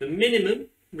 The minimum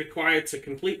required to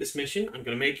complete this mission, I'm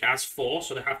going to make as 4,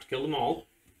 so they have to kill them all.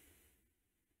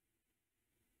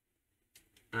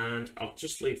 And I'll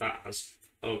just leave that as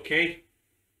okay.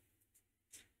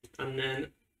 And then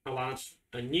I'll add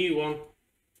a new one.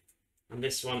 And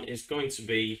this one is going to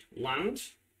be land.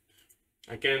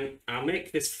 Again, I'll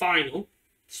make this final.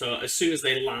 So as soon as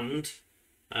they land,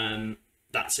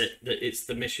 that's it. It's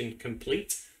the mission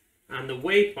complete. And the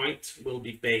waypoint will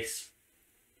be base.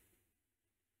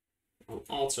 I'll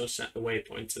also set the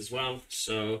waypoint as well.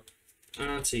 So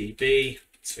RTB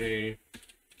to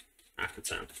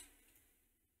Akatan.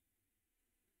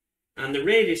 And the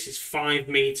radius is 5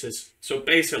 meters. So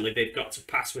basically they've got to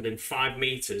pass within 5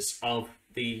 meters of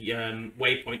the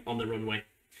waypoint on the runway.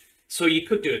 So you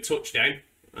could do a touchdown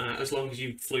as long as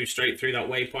you flew straight through that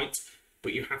waypoint,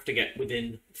 but you have to get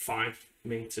within 5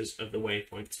 meters of the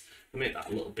waypoint. I'll make that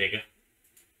a little bigger,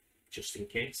 just in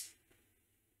case.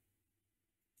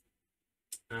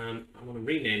 I want to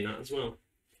rename that as well.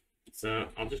 So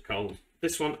I'll just call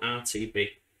this one RTB.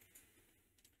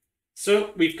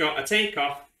 So we've got a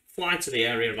takeoff, fly to the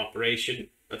area of operation,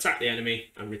 attack the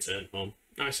enemy, and return home.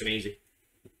 Nice and easy.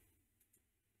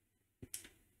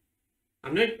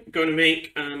 I'm now going to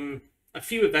make a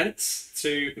few events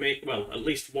to make, well, at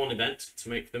least one event to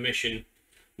make the mission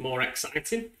more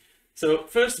exciting. So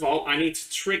first of all, I need to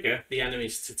trigger the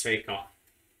enemies to take off.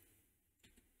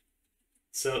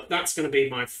 So that's going to be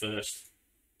my first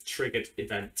triggered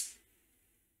event.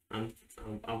 And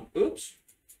oops,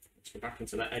 let's go back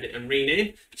into that edit and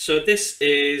rename. So this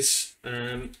is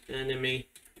enemy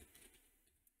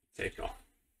takeoff.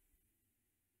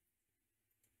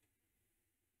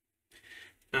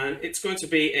 And it's going to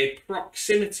be a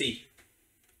proximity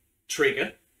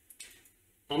trigger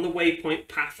on the waypoint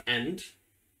path end.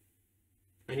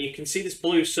 And you can see this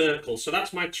blue circle. So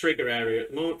that's my trigger area at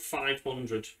the moment,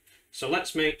 500. So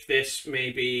let's make this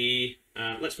maybe,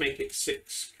 let's make it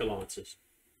 6 kilometers.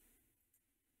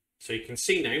 So you can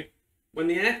see now, when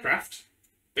the aircraft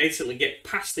basically get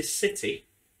past this city,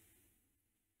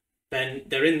 then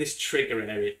they're in this trigger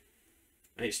area.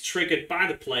 And it's triggered by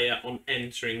the player on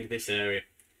entering this area.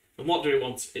 And what do we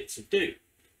want it to do?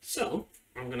 So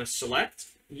I'm going to select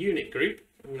unit group.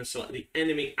 I'm going to select the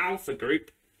enemy alpha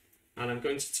group. And I'm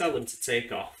going to tell them to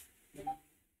take off.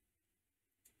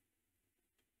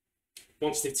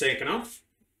 Once they've taken off,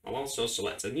 I'll also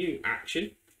select a new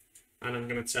action. And I'm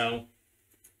going to tell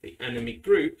the enemy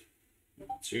group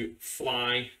to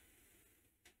fly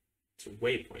to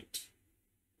waypoint,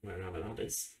 wherever that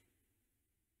is.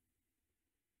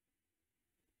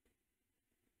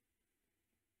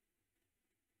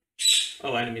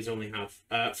 Oh, enemies only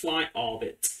have fly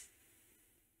orbit.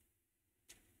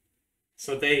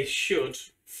 So they should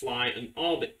fly an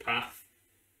orbit path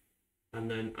and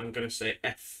then I'm going to say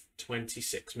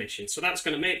F26 mission. So that's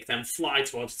going to make them fly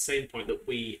towards the same point that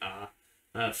we are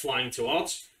flying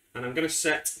towards. And I'm going to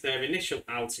set their initial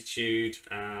altitude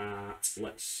at,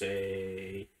 let's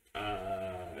say,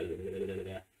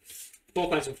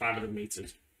 4,500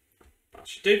 meters. That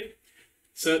should do.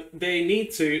 So they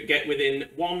need to get within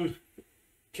 1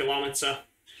 kilometer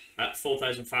at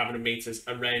 4,500 meters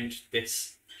around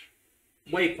this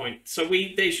waypoint. So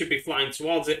they should be flying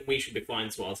towards it, and we should be flying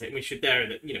towards it, and we should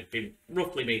be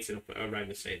roughly meeting up around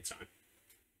the same time.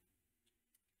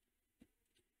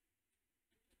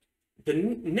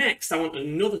 Next, I want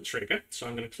another trigger, so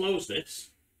I'm going to close this,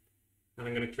 and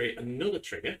I'm going to create another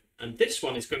trigger, and this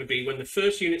one is going to be when the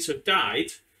first units have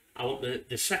died, I want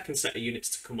the second set of units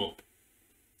to come up.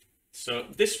 So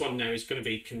this one now is going to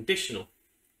be conditional,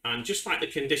 and just like the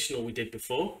conditional we did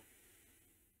before,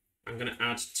 I'm going to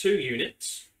add 2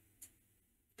 units,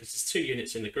 because there's 2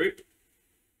 units in the group,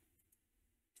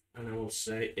 and I will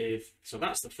say so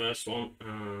that's the first one,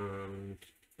 and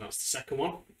that's the second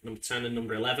one, number 10 and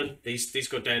number 11. These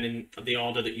go down in the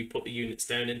order that you put the units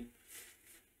down in.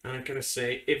 And I'm going to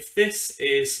say, if this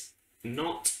is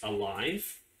not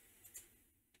alive,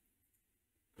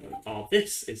 or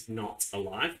this is not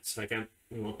alive, so again,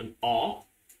 we want an or.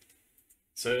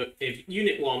 So if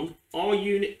unit 1 or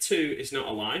unit 2 is not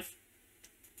alive,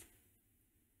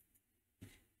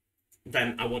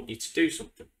 then I want you to do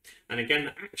something. And again,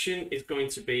 the action is going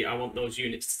to be, I want those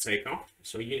units to take off.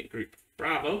 So unit group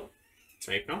Bravo,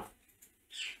 take off.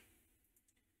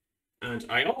 And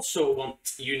I also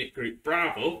want unit group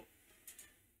Bravo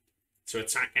to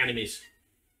attack enemies.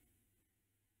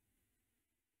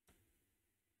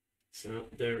 So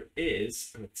there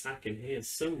is an attack in here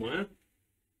somewhere.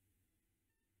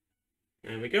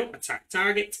 There we go, attack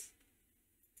target.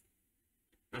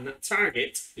 And that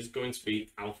target is going to be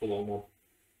Alpha 11.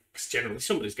 Because generally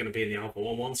somebody's going to be in the Alpha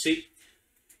 11 seat.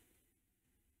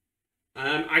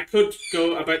 I could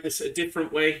go about this a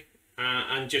different way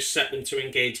and just set them to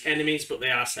engage enemies, but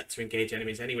they are set to engage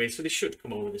enemies anyway, so they should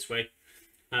come over this way.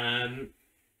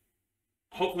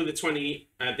 Hopefully the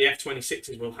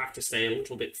F-26s will have to stay a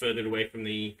little bit further away from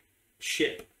the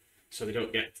ship so they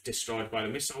don't get destroyed by the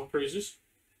missile cruisers.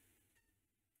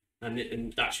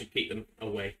 And that should keep them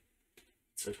away.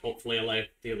 So hopefully allow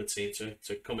the other team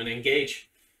to come and engage.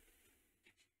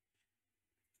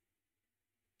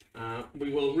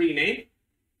 We will rename,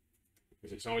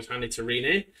 because it's always handy to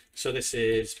rename. So this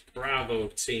is Bravo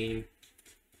Team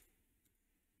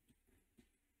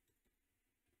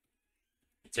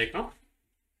Take Off.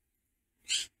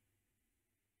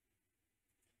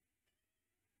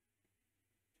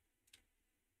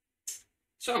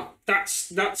 So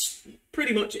that's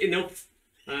pretty much enough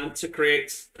to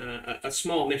create a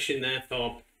small mission there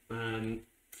for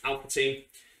Alpha Team.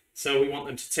 So we want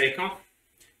them to take off,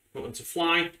 we want them to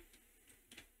fly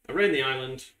around the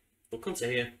island. They'll come to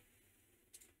here.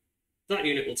 That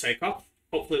unit will take off.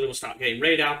 Hopefully they will start getting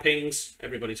radar pings.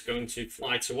 Everybody's going to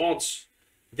fly towards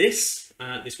this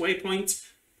waypoint.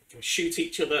 They'll shoot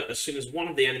each other as soon as one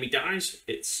of the enemy dies.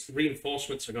 Its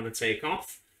reinforcements are going to take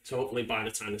off. So hopefully by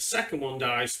the time the second one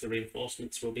dies, the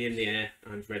reinforcements will be in the air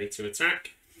and ready to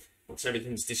attack. Once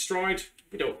everything's destroyed,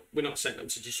 we're not setting up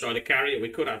to destroy the carrier. We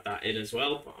could add that in as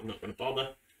well, but I'm not going to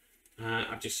bother.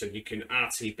 I've just said you can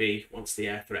RTB once the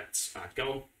air threats are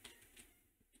gone.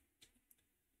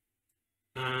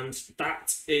 And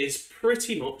that is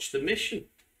pretty much the mission.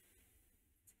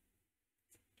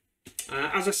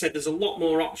 As I said, there's a lot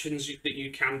more options that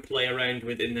you can play around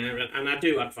with in there, and I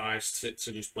do advise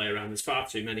to just play around. There's far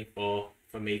too many for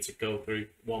me to go through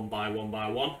one by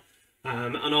one.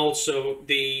 And also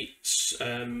the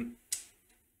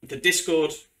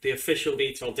Discord, the official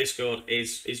VTOL Discord,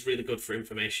 is really good for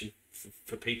information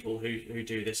for people who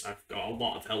do this. I've got a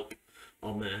lot of help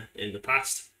on there in the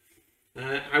past.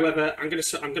 However, I'm going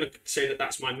to say that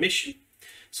that's my mission.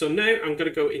 So now I'm going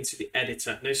to go into the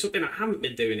editor. Now, something I haven't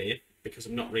been doing here, because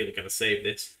I'm not really going to save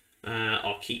this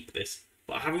or keep this,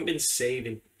 but I haven't been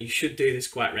saving. You should do this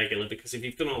quite regularly, because if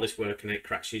you've done all this work and it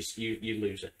crashes, you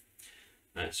lose it.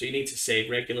 So you need to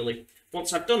save regularly.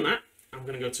 Once I've done that, I'm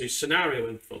going to go to scenario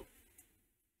info.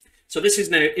 So this is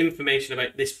now information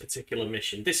about this particular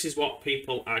mission. This is what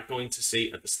people are going to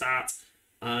see at the start,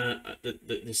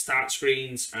 the start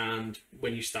screens, and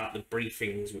when you start the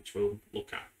briefings, which we'll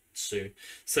look at soon.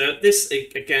 So this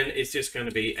again is just going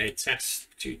to be a test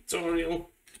tutorial,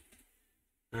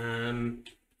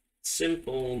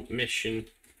 simple mission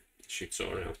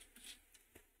tutorial.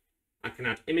 I can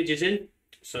add images in,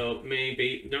 so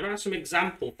maybe there are some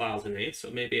example files in here,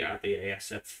 so maybe add the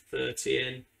ASF30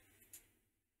 in.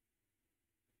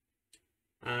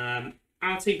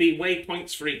 RTB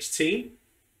waypoints for each team.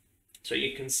 So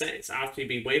you can set its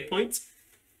RTB waypoint.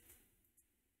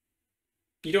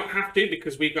 You don't have to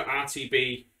because we've got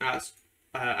RTB as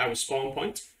our spawn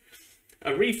point.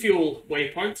 A refuel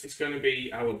waypoint is going to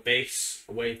be our base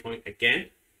waypoint again.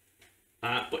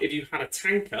 But if you had a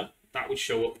tanker, that would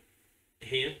show up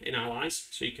here in Allies.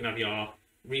 So you can have your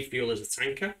refuel as a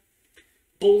tanker.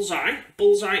 Bullseye.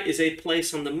 Bullseye is a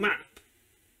place on the map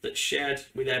that's shared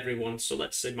with everyone. So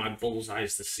let's say my bullseye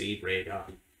is the seed radar.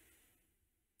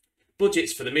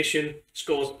 Budgets for the mission,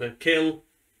 scores per kill,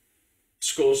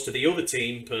 scores to the other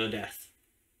team per death.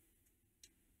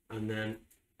 And then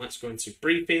let's go into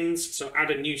briefings. So add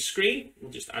a new screen.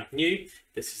 We'll just add new.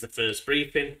 This is the first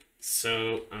briefing.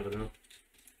 So, I don't know.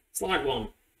 Slide 1.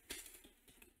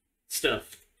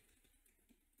 Stuff.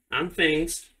 And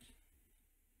things.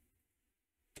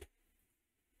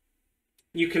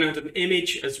 You can add an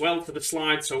image as well to the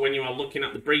slide. So when you are looking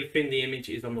at the briefing, the image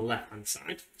is on the left-hand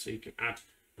side. So you can add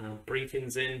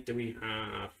briefings in. Do we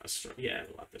have a strike? Yeah,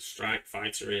 we'll have the strike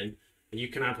fighter in. You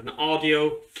can add an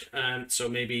audio, so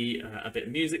maybe a bit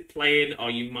of music playing, or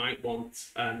you might want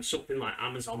something like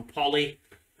Amazon Polly,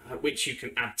 which you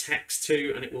can add text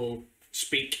to, and it will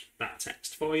speak that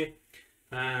text for you.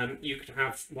 You could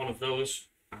have one of those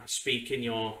speaking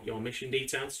your mission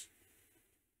details.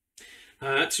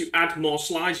 To add more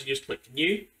slides, you just click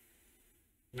New,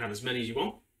 and add as many as you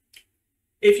want.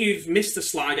 If you've missed a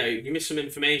slide out, you miss some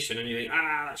information, and you think,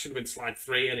 that should have been slide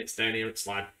 3, and it's down here at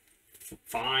slide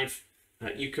 5.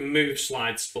 You can move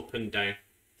slides up and down.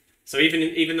 So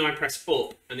even though I press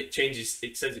up and it changes,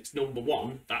 it says it's number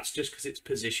 1, that's just because it's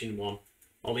position 1.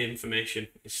 All the information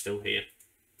is still here.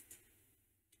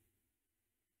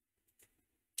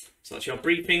 So that's your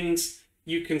briefings.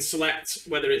 You can select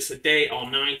whether it's a day or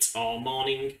night or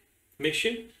morning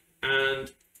mission,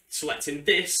 and selecting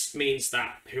this means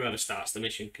that whoever starts the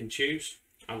mission can choose.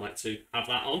 I like to have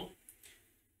that on.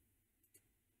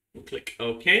 We'll click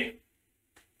OK.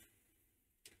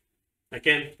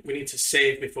 Again, we need to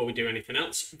save before we do anything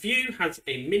else. View has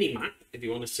a mini map if you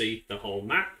want to see the whole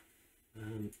map.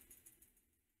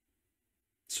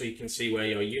 So you can see where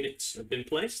your units have been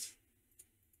placed.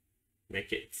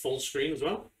 Make it full screen as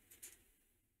well.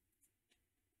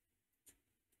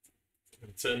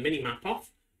 Turn mini map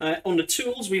off. Under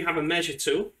tools, we have a measure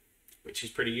tool, which is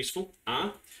pretty useful.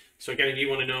 So again, if you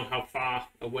want to know how far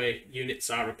away units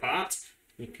are apart,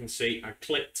 you can see I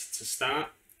clicked to start.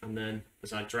 And then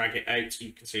as I drag it out,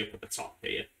 you can see up at the top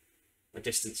here, a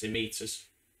distance in meters.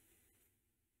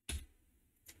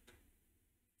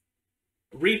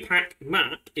 Repack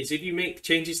map is if you make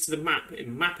changes to the map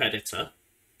in map editor,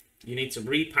 you need to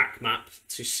repack map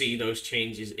to see those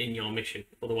changes in your mission.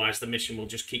 Otherwise, the mission will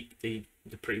just keep the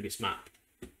previous map.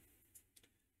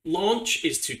 Launch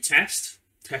is to test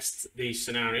the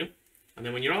scenario. And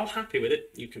then when you're all happy with it,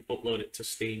 you can upload it to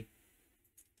Steam.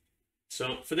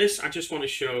 So for this, I just want to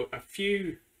show a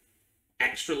few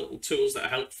extra little tools that are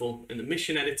helpful in the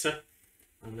mission editor,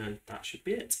 and then that should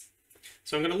be it.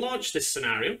 So I'm going to launch this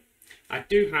scenario. I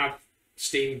do have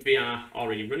Steam VR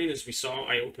already running. As we saw,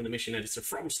 I open the mission editor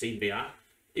from Steam VR.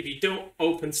 If you don't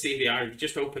open Steam VR, if you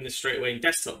just open this straight away in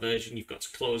desktop version, you've got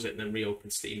to close it and then reopen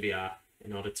Steam VR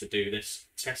in order to do this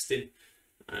testing.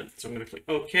 So I'm going to click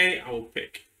OK. I will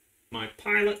pick my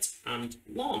pilot and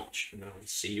launch, and I'll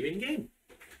see you in game.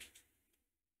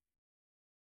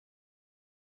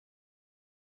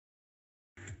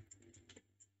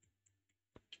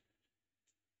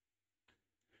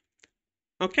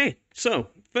 Okay, so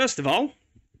first of all,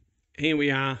 here we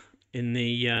are in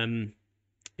the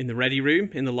ready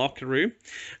room, in the locker room,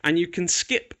 and you can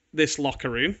skip this locker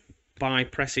room by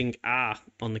pressing R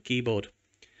on the keyboard.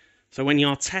 So when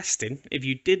you're testing, if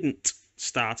you didn't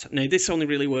start, now this only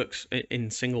really works in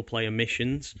single player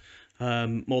missions,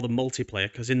 more than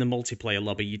multiplayer, because in the multiplayer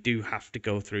lobby you do have to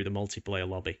go through the multiplayer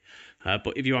lobby.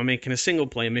 But if you are making a single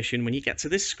player mission, when you get to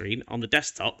this screen on the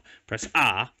desktop, press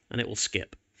R and it will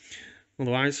skip.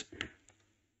 Otherwise,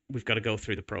 we've got to go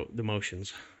through the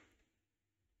motions.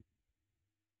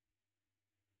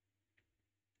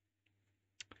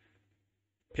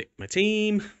 Pick my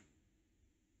team.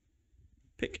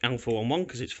 Pick Alpha 11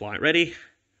 because it's flight ready. I'm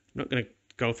not going to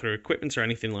go through equipment or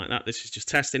anything like that. This is just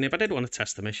testing. If I did want to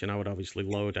test the mission, I would obviously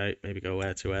load out, maybe go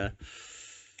air to air.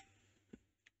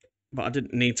 But I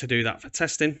didn't need to do that for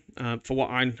testing. For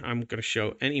what I'm going to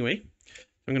show anyway.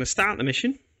 I'm going to start the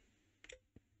mission.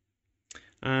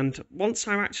 And once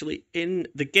I'm actually in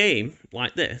the game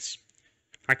like this,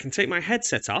 I can take my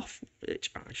headset off,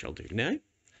 which I shall do now,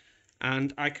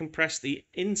 and I can press the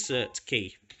insert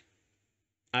key.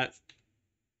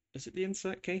 Is it the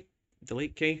insert key?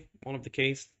 Delete key? One of the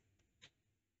keys.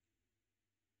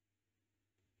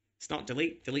 It's not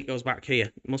delete. Delete goes back here.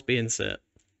 It must be insert.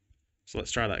 So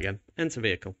let's try that again. Enter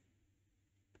vehicle.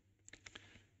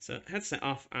 So headset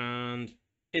off and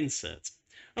insert.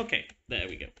 Okay, there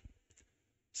we go.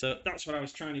 So that's what I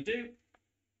was trying to do.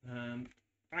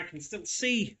 I can still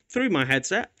see through my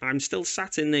headset. I'm still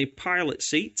sat in the pilot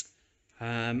seat.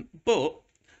 But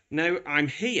now I'm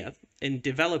here in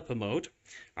developer mode.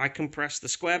 I can press the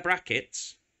square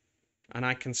brackets and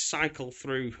I can cycle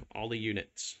through all the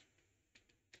units.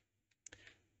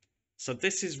 So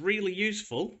this is really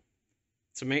useful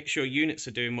to make sure units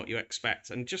are doing what you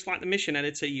expect. And just like the mission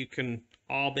editor, you can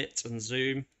orbit and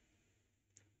zoom.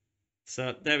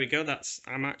 So there we go.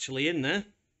 I'm actually in there.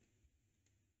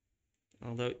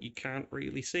 Although you can't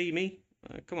really see me.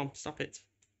 Come on, stop it.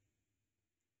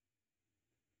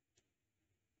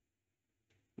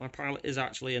 My pilot is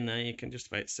actually in there. You can just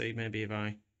about see. Maybe if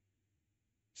I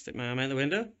stick my arm out the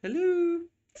window. Hello.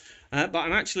 But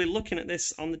I'm actually looking at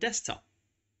this on the desktop.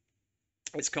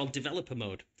 It's called developer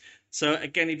mode. So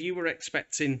again, if you were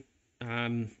expecting,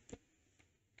 let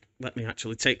me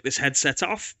actually take this headset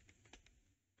off.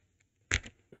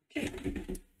 Okay.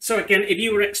 So again, if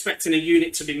you were expecting a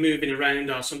unit to be moving around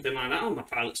or something like that, oh, my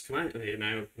pilot's come out here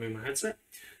now, move my headset.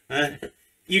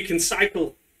 You can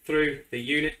cycle through the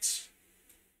units.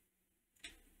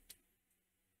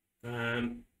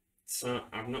 So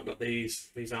I've not got these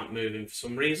aren't moving for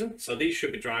some reason. So these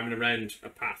should be driving around a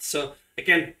path. So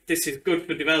again, this is good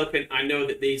for developing. I know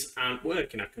that these aren't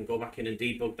working. I can go back in and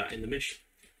debug that in the mission.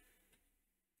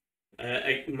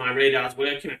 My radar's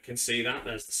working. I can see that.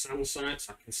 There's the SAM sites.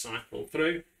 I can cycle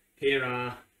through. Here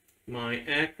are my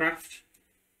aircraft.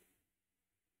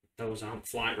 Those aren't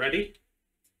flight ready.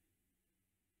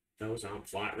 Those aren't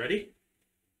flight ready.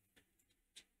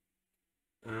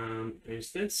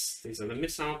 Who's this? These are the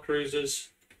missile cruisers,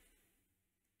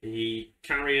 the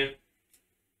carrier,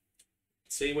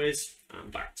 Seaways,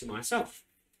 and back to myself.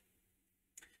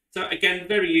 So again,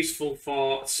 very useful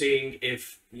for seeing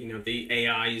if the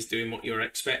AI is doing what you're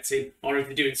expecting, or if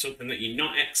they're doing something that you're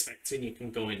not expecting. You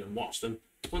can go in and watch them.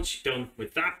 Once you're done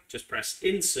with that, just press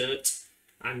insert,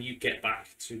 and you get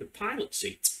back to the pilot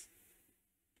seat.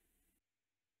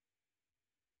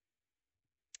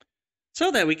 So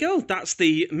there we go. That's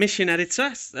the mission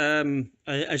editor.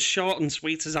 As short and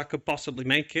sweet as I could possibly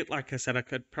make it. Like I said, I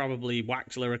could probably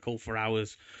wax lyrical for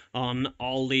hours on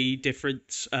all the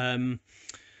different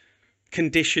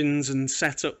conditions and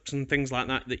setups and things like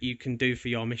that you can do for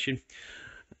your mission.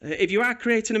 If you are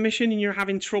creating a mission and you're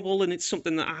having trouble and it's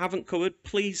something that I haven't covered,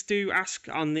 please do ask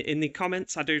in the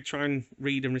comments. I do try and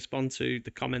read and respond to the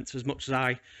comments as much as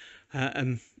I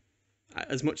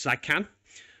can.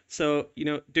 So,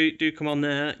 do come on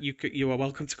there. You are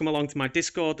welcome to come along to my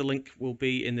Discord. The link will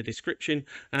be in the description.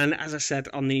 And as I said,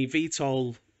 on the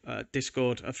VTOL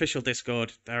Discord, official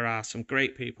Discord, there are some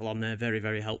great people on there. Very,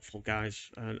 very helpful guys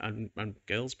and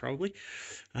girls, probably.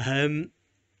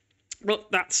 Well,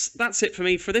 that's it for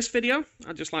me for this video.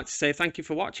 I'd just like to say thank you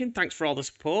for watching. Thanks for all the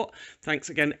support. Thanks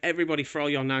again, everybody, for all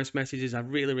your nice messages. I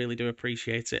really, really do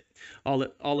appreciate it. All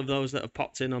of those that have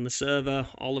popped in on the server,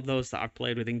 all of those that I've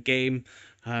played with in game.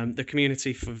 The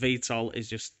community for VTOL is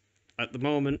just, at the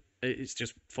moment, it's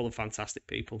just full of fantastic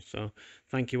people. So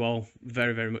thank you all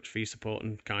very, very much for your support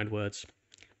and kind words.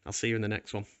 I'll see you in the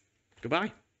next one.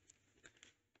 Goodbye.